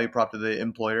almost the value prop to the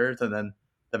employers, and then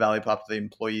the value prop to the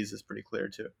employees is pretty clear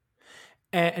too.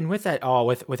 And with that all,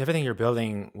 with everything you're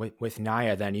building with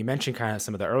Naya, then you mentioned kind of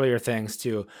some of the earlier things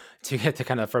to get to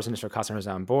kind of the first initial customers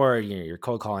on board. You're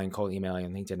cold calling, cold emailing,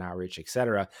 and LinkedIn outreach, et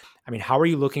cetera. I mean, how are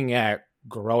you looking at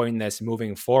growing this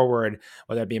moving forward?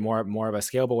 Whether it be more of a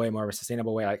scalable way, more of a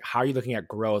sustainable way? Like, how are you looking at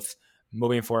growth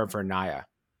moving forward for Naya?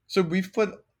 So we've put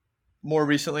more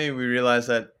recently, we realized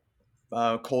that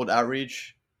cold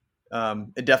outreach,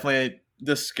 it definitely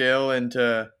does scale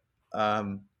into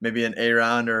maybe an A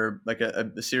round or like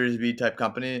a Series B type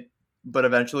company. But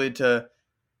eventually, to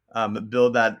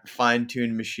build that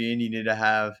fine-tuned machine, you need to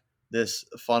have this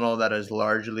funnel that is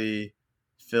largely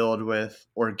filled with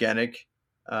organic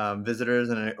visitors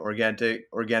and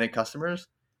organic customers.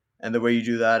 And the way you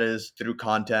do that is through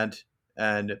content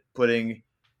and putting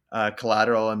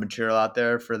collateral and material out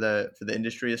there for the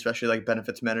industry, especially like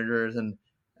benefits managers and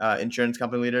insurance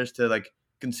company leaders to like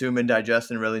consume and digest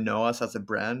and really know us as a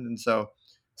brand. And so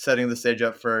setting the stage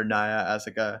up for Naya as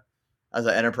like as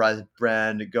an enterprise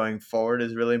brand going forward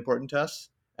is really important to us.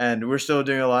 And we're still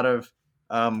doing a lot of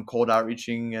cold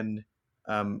outreaching and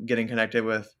getting connected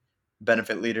with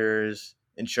benefit leaders,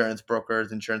 insurance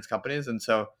brokers, insurance companies. And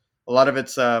so a lot of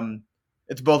it's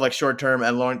both like short term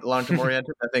and long term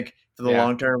oriented. I think for the Yeah.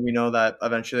 long term, we know that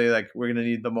eventually like we're going to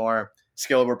need the more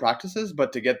scalable practices,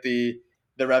 but to get the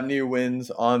revenue wins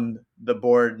on the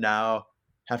board now,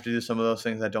 have to do some of those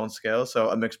things that don't scale. So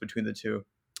a mix between the two.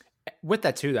 With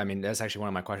that too, I mean, that's actually one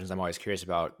of my questions. I'm always curious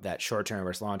about that short term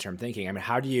versus long term thinking. I mean,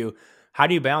 how do you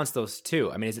balance those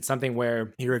two? I mean, is it something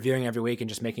where you're reviewing every week and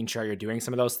just making sure you're doing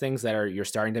some of those things you're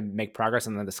starting to make progress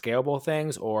on the scalable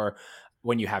things, or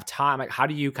when you have time, like how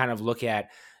do you kind of look at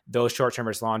those short-term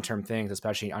versus long-term things,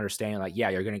 especially understanding like, yeah,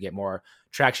 you're going to get more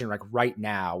traction like right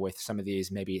now with some of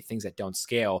these maybe things that don't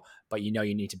scale, but you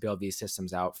need to build these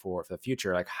systems out for the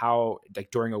future. Like how,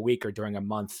 like during a week or during a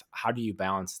month, how do you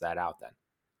balance that out then?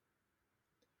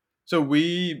 So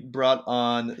we brought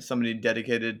on somebody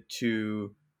dedicated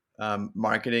to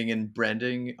marketing and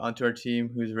branding onto our team,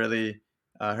 who's really,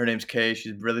 her name's Kay.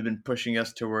 She's really been pushing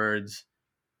us towards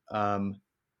um,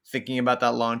 thinking about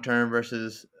that long term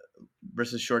versus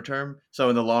short term. So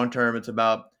in the long term, it's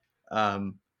about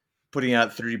um, putting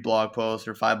out 3 blog posts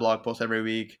or 5 blog posts every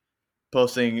week,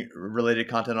 posting related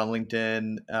content on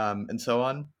LinkedIn, and so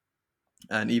on,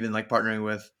 and even like partnering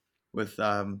with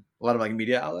a lot of like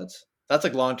media outlets. That's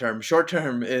like long term. Short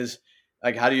term is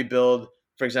like, how do you build,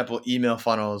 for example, email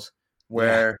funnels Yeah.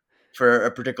 where for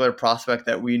a particular prospect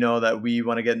that we know that we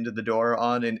want to get into the door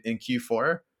on in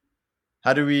Q4,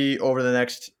 how do we over the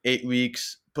next 8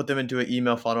 weeks put them into an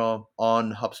email funnel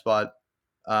on HubSpot,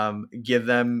 give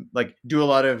them like do a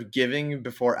lot of giving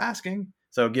before asking,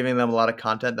 so giving them a lot of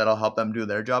content that'll help them do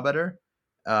their job better,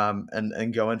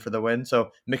 and go in for the win.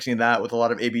 So mixing that with a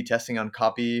lot of A/B testing on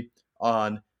copy,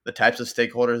 on the types of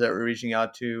stakeholders that we're reaching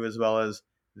out to, as well as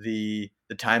the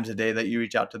times a day that you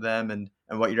reach out to them, and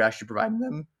what you're actually providing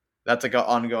them. That's like an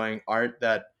ongoing art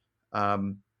that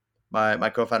um, my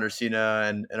co-founder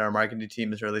Sina and our marketing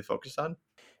team is really focused on.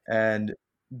 And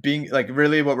being like,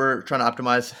 really what we're trying to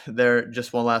optimize there,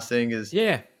 just one last thing is,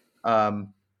 Yeah.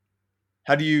 um,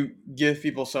 how do you give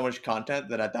people so much content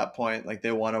that at that point like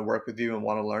they want to work with you and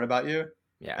want to learn about you?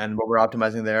 Yeah. And what we're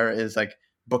optimizing there is like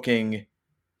booking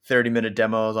 30-minute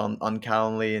demos on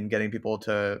Calendly and getting people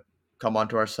to come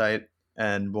onto our site,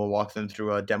 and we'll walk them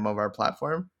through a demo of our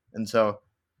platform. And so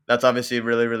that's obviously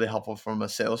really, really helpful from a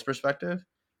sales perspective.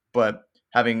 But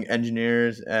having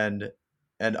engineers and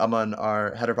Aman,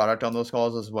 our head of product, on those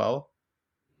calls as well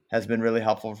has been really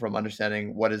helpful from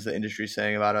understanding what is the industry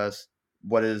saying about us,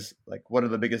 what are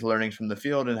the biggest learnings from the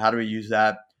field, and how do we use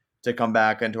that to come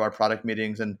back into our product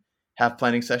meetings and have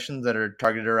planning sessions that are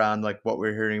targeted around like what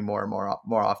we're hearing more and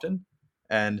more often.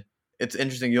 And it's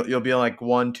interesting, you'll be on like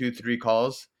 1, 2, 3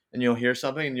 calls and you'll hear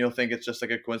something and you'll think it's just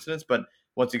like a coincidence, but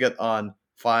once you get on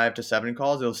 5 to 7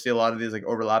 calls, you'll see a lot of these like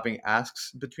overlapping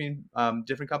asks between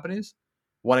different companies.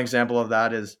 One example of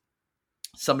that is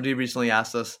somebody recently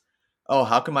asked us, "Oh,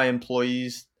 how can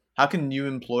new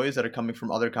employees that are coming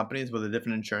from other companies with a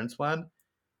different insurance plan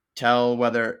tell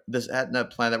whether this Aetna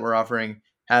plan that we're offering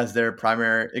has their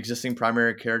existing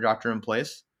primary care doctor in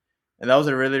place?" And that was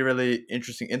a really, really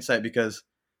interesting insight, because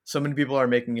so many people are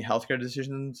making healthcare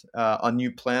decisions on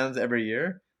new plans every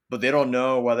year, but they don't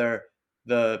know whether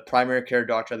the primary care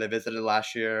doctor they visited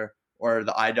last year or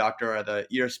the eye doctor or the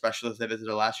ear specialist they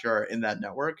visited last year are in that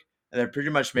network. And they're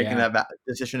pretty much making Yeah. that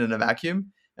decision in a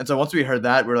vacuum. And so once we heard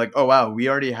that, we are like, oh, wow, we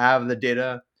already have the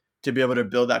data to be able to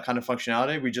build that kind of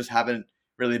functionality. We just haven't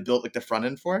really built like the front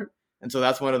end for it. And so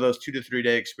that's one of those 2 to 3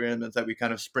 day experiments that we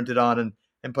kind of sprinted on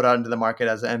and put out into the market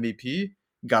as an MVP.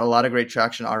 Got a lot of great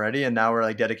traction already, and now we're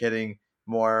like dedicating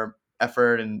more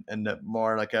effort and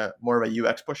more of a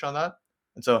UX push on that.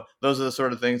 And so those are the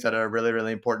sort of things that are really,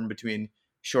 really important between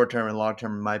short term and long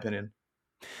term, in my opinion.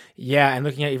 Yeah, and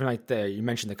looking at even like you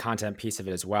mentioned the content piece of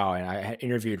it as well. And I had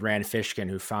interviewed Rand Fishkin,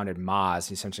 who founded Moz.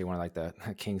 He's essentially one of like the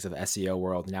kings of the SEO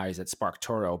world. Now he's at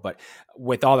SparkToro. But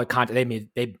with all the content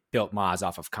they built Moz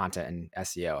off of content and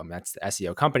SEO. I mean, that's the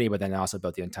SEO company, but then they also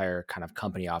built the entire kind of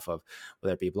company off of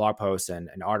whether it be blog posts and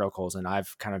articles. And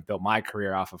I've kind of built my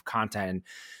career off of content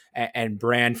and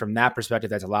brand from that perspective.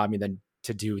 That's allowed me then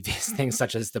to do these things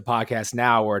such as the podcast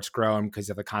now, where it's grown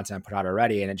because of the content put out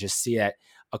already, and I just see it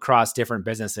across different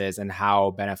businesses and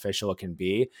how beneficial it can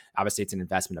be. Obviously, it's an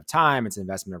investment of time, it's an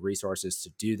investment of resources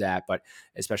to do that, but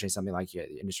especially something like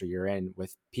the industry you're in,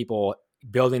 with people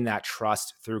building that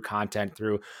trust through content,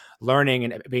 through learning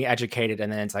and being educated,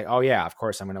 and then it's like, oh yeah, of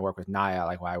course I'm going to work with Naya.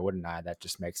 Like, why wouldn't I? That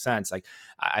just makes sense. Like,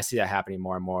 I see that happening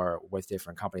more and more with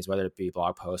different companies, whether it be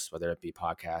blog posts, whether it be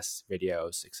podcasts,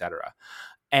 videos, etc.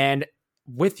 And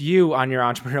with you on your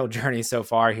entrepreneurial journey so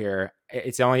far here,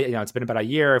 it's only, it's been about a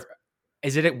year.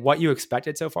 Is it what you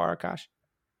expected so far, Akash?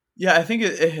 Yeah, I think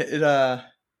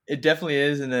it definitely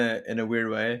is in a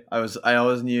weird way. I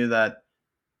always knew that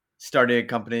starting a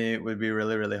company would be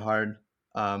really, really hard.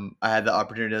 I had the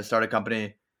opportunity to start a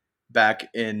company back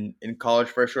in college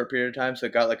for a short period of time, so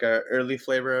it got like a early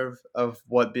flavor of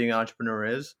what being an entrepreneur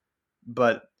is.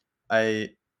 But I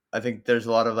I think there's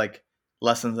a lot of like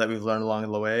lessons that we've learned along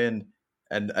the way, and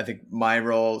I think my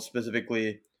role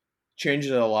specifically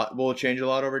changes a lot. Will change a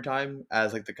lot over time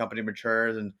as like the company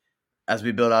matures and as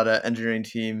we build out an engineering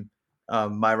team.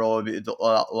 My role would be a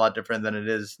lot different than it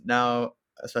is now,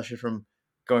 especially from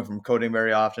going from coding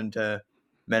very often to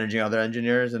managing other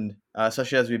engineers, and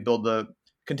especially as we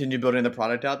continue building the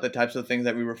product out, the types of things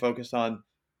that we were focused on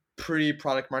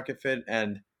pre-product market fit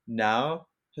and now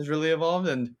has really evolved.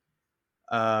 And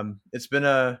it's been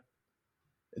a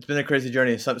crazy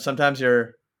journey. Sometimes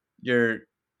you're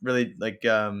really like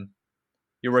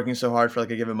you're working so hard for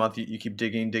like a given month, you keep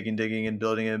digging and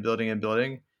building and building and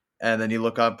building, and then you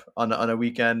look up on a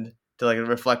weekend to like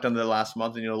reflect on the last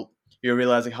month, and you'll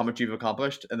realize like how much you've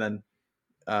accomplished. And then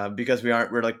because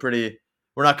we're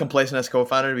not complacent as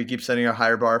co-founder, we keep setting a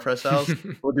higher bar for ourselves.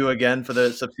 We'll do again for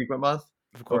the subsequent month.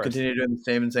 Of We'll course. continue doing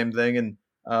the same thing. And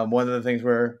one of the things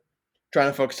we're trying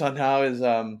to focus on now is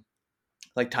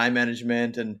like time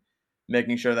management and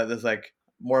making sure that there's like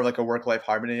more of like a work life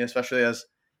harmony, especially as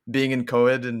being in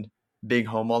COVID and being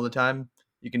home all the time.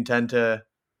 You can tend to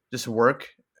just work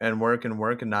and work and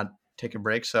work and not take a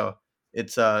break. So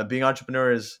it's being an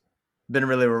entrepreneur has been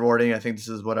really rewarding. I think this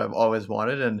is what I've always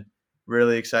wanted, and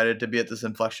really excited to be at this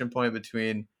inflection point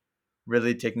between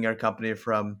really taking our company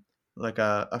from like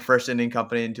a first inning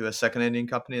company into a second inning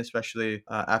company, especially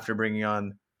after bringing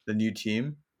on the new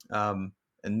team, and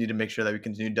need to make sure that we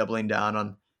continue doubling down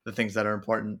on the things that are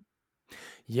important.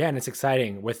 Yeah, and it's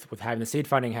exciting with having the seed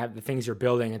funding, have the things you're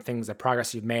building and things, the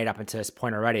progress you've made up until this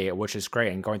point already, which is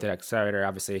great. And going to the accelerator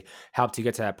obviously helped you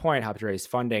get to that point, helped you raise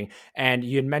funding. And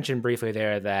you had mentioned briefly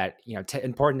there that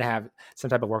important to have some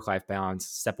type of work life balance,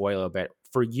 step away a little bit.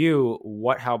 For you,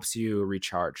 what helps you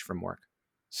recharge from work?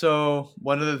 So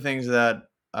one of the things that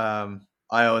I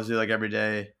always do like every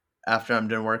day after I'm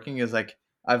done working is like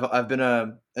I've been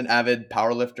an avid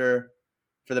power lifter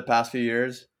for the past few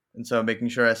years, and so making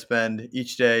sure I spend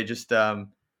each day just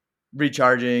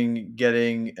recharging,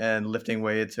 getting and lifting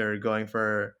weights, or going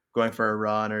for a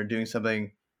run, or doing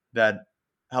something that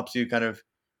helps you kind of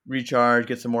recharge,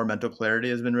 get some more mental clarity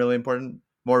has been really important.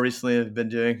 More recently, I've been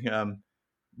doing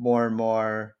more and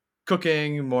more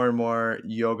cooking, more and more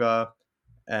yoga,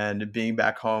 and being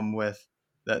back home with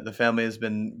the family has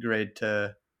been great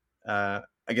to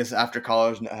I guess after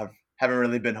college haven't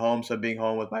really been home, so being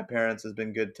home with my parents has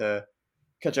been good to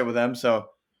catch up with them. So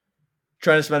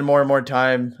trying to spend more and more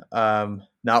time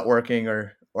not working,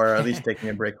 or at least taking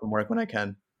a break from work when I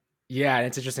can. Yeah, and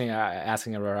it's interesting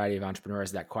asking a variety of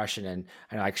entrepreneurs that question. And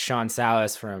I know, like Sean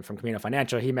Salas from Camino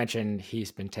Financial, he mentioned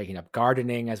he's been taking up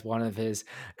gardening as one of his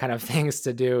kind of things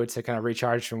to do to kind of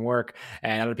recharge from work.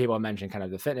 And other people have mentioned kind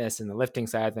of the fitness and the lifting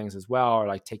side of things as well, or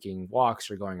like taking walks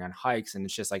or going on hikes. And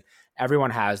it's just like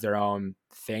everyone has their own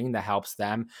thing that helps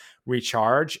them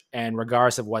recharge. And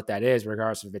regardless of what that is,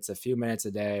 regardless if it's a few minutes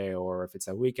a day or if it's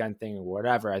a weekend thing or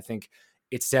whatever, I think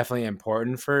it's definitely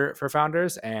important for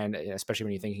founders, and especially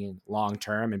when you're thinking long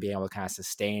term and being able to kind of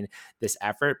sustain this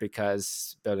effort,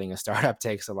 because building a startup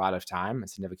takes a lot of time, a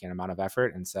significant amount of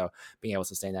effort, and so being able to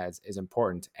sustain that is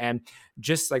important. And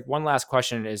just like one last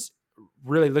question is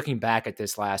really looking back at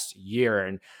this last year,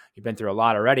 and you've been through a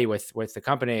lot already with the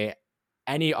company.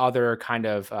 Any other kind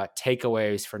of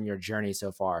takeaways from your journey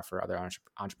so far for other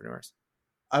entrepreneurs?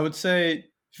 I would say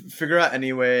figure out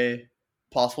any way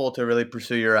possible to really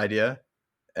pursue your idea,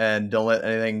 and don't let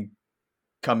anything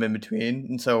come in between.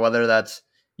 And so whether that's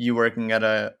you working at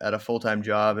a full-time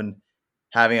job and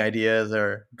having ideas,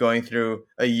 or going through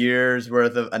a year's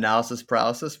worth of analysis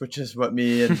paralysis, which is what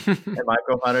me and my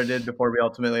co-founder did before we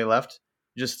ultimately left,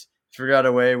 just figure out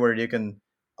a way where you can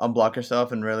unblock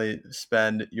yourself and really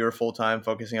spend your full time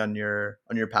focusing on your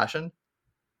passion.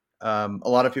 A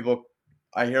lot of people,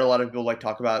 I hear a lot of people like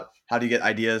talk about how do you get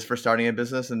ideas for starting a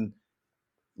business, and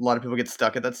a lot of people get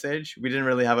stuck at that stage. We didn't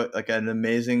really have like an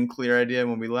amazing clear idea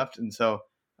when we left, and so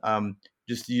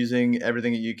just using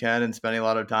everything that you can and spending a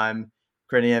lot of time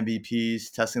creating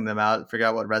MVPs, testing them out, figure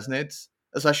out what resonates,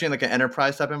 especially in like an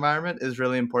enterprise type environment, is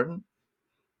really important.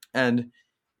 And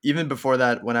even before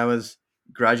that, when I was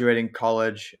graduating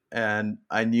college and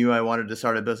I knew I wanted to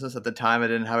start a business, at the time I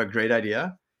didn't have a great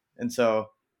idea, and so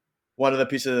one of the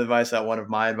pieces of advice that one of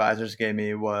my advisors gave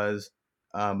me was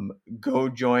go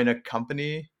join a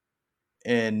company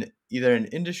in either an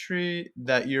industry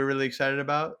that you're really excited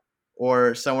about,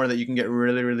 or somewhere that you can get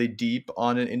really, really deep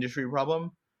on an industry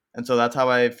problem. And so that's how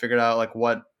I figured out like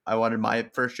what I wanted my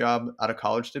first job out of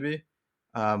college to be.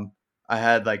 Um, I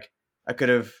had like, I could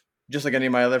have, just like any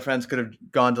of my other friends, could have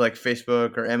gone to like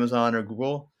Facebook or Amazon or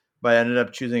Google, but I ended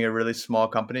up choosing a really small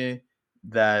company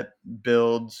that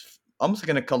builds almost like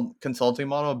in a consulting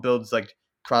model, builds like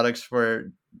products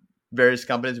for various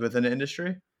companies within the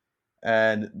industry.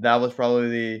 And that was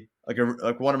probably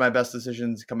like one of my best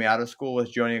decisions coming out of school,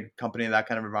 was joining a company in that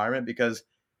kind of environment, because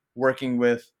working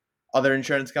with other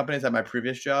insurance companies at my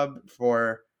previous job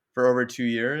for over 2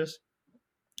 years,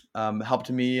 helped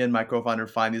me and my co-founder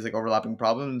find these like overlapping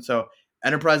problems. And so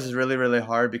enterprise is really, really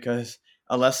hard because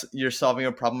unless you're solving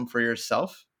a problem for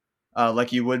yourself,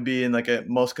 like you would be in like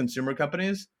most consumer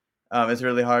companies, it's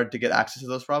really hard to get access to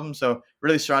those problems. So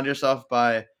really surround yourself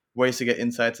by ways to get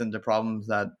insights into problems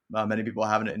that many people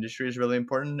have in the industry is really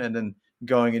important. And then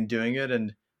going and doing it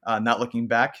and not looking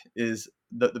back is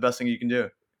the best thing you can do.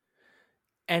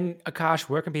 And Akash,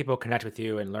 where can people connect with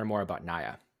you and learn more about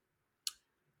Naya?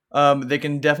 They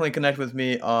can definitely connect with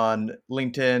me on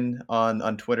LinkedIn,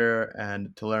 on Twitter,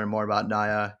 and to learn more about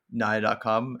Naya,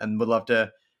 naya.com. And would love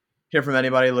to hear from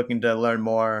anybody looking to learn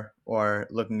more or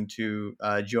looking to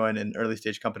join an early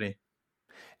stage company.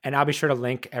 And I'll be sure to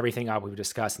link everything up we've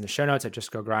discussed in the show notes at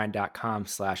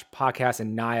justgogrind.com/podcast.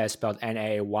 And Naya is spelled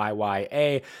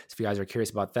Nayya. So if you guys are curious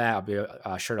about that, I'll be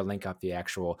sure to link up the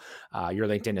actual, your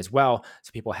LinkedIn as well. So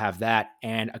people have that.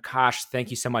 And Akash, thank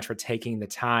you so much for taking the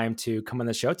time to come on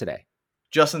the show today.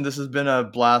 Justin, this has been a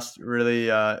blast. Really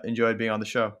enjoyed being on the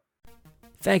show.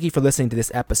 Thank you for listening to this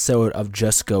episode of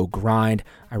Just Go Grind.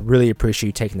 I really appreciate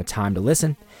you taking the time to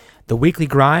listen. The Weekly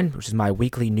Grind, which is my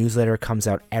weekly newsletter, comes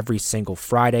out every single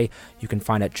Friday. You can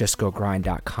find it at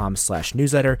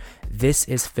justgogrind.com/newsletter. This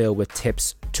is filled with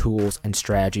tips, tools, and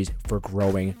strategies for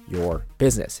growing your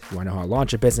business. If you want to know how to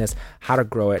launch a business, how to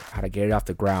grow it, how to get it off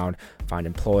the ground, find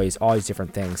employees, all these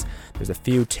different things. There's a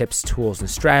few tips, tools, and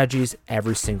strategies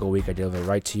every single week I deliver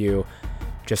right to you.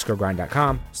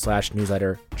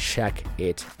 justgogrind.com/newsletter. Check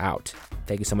it out.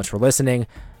 Thank you so much for listening.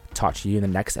 Talk to you in the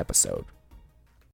next episode.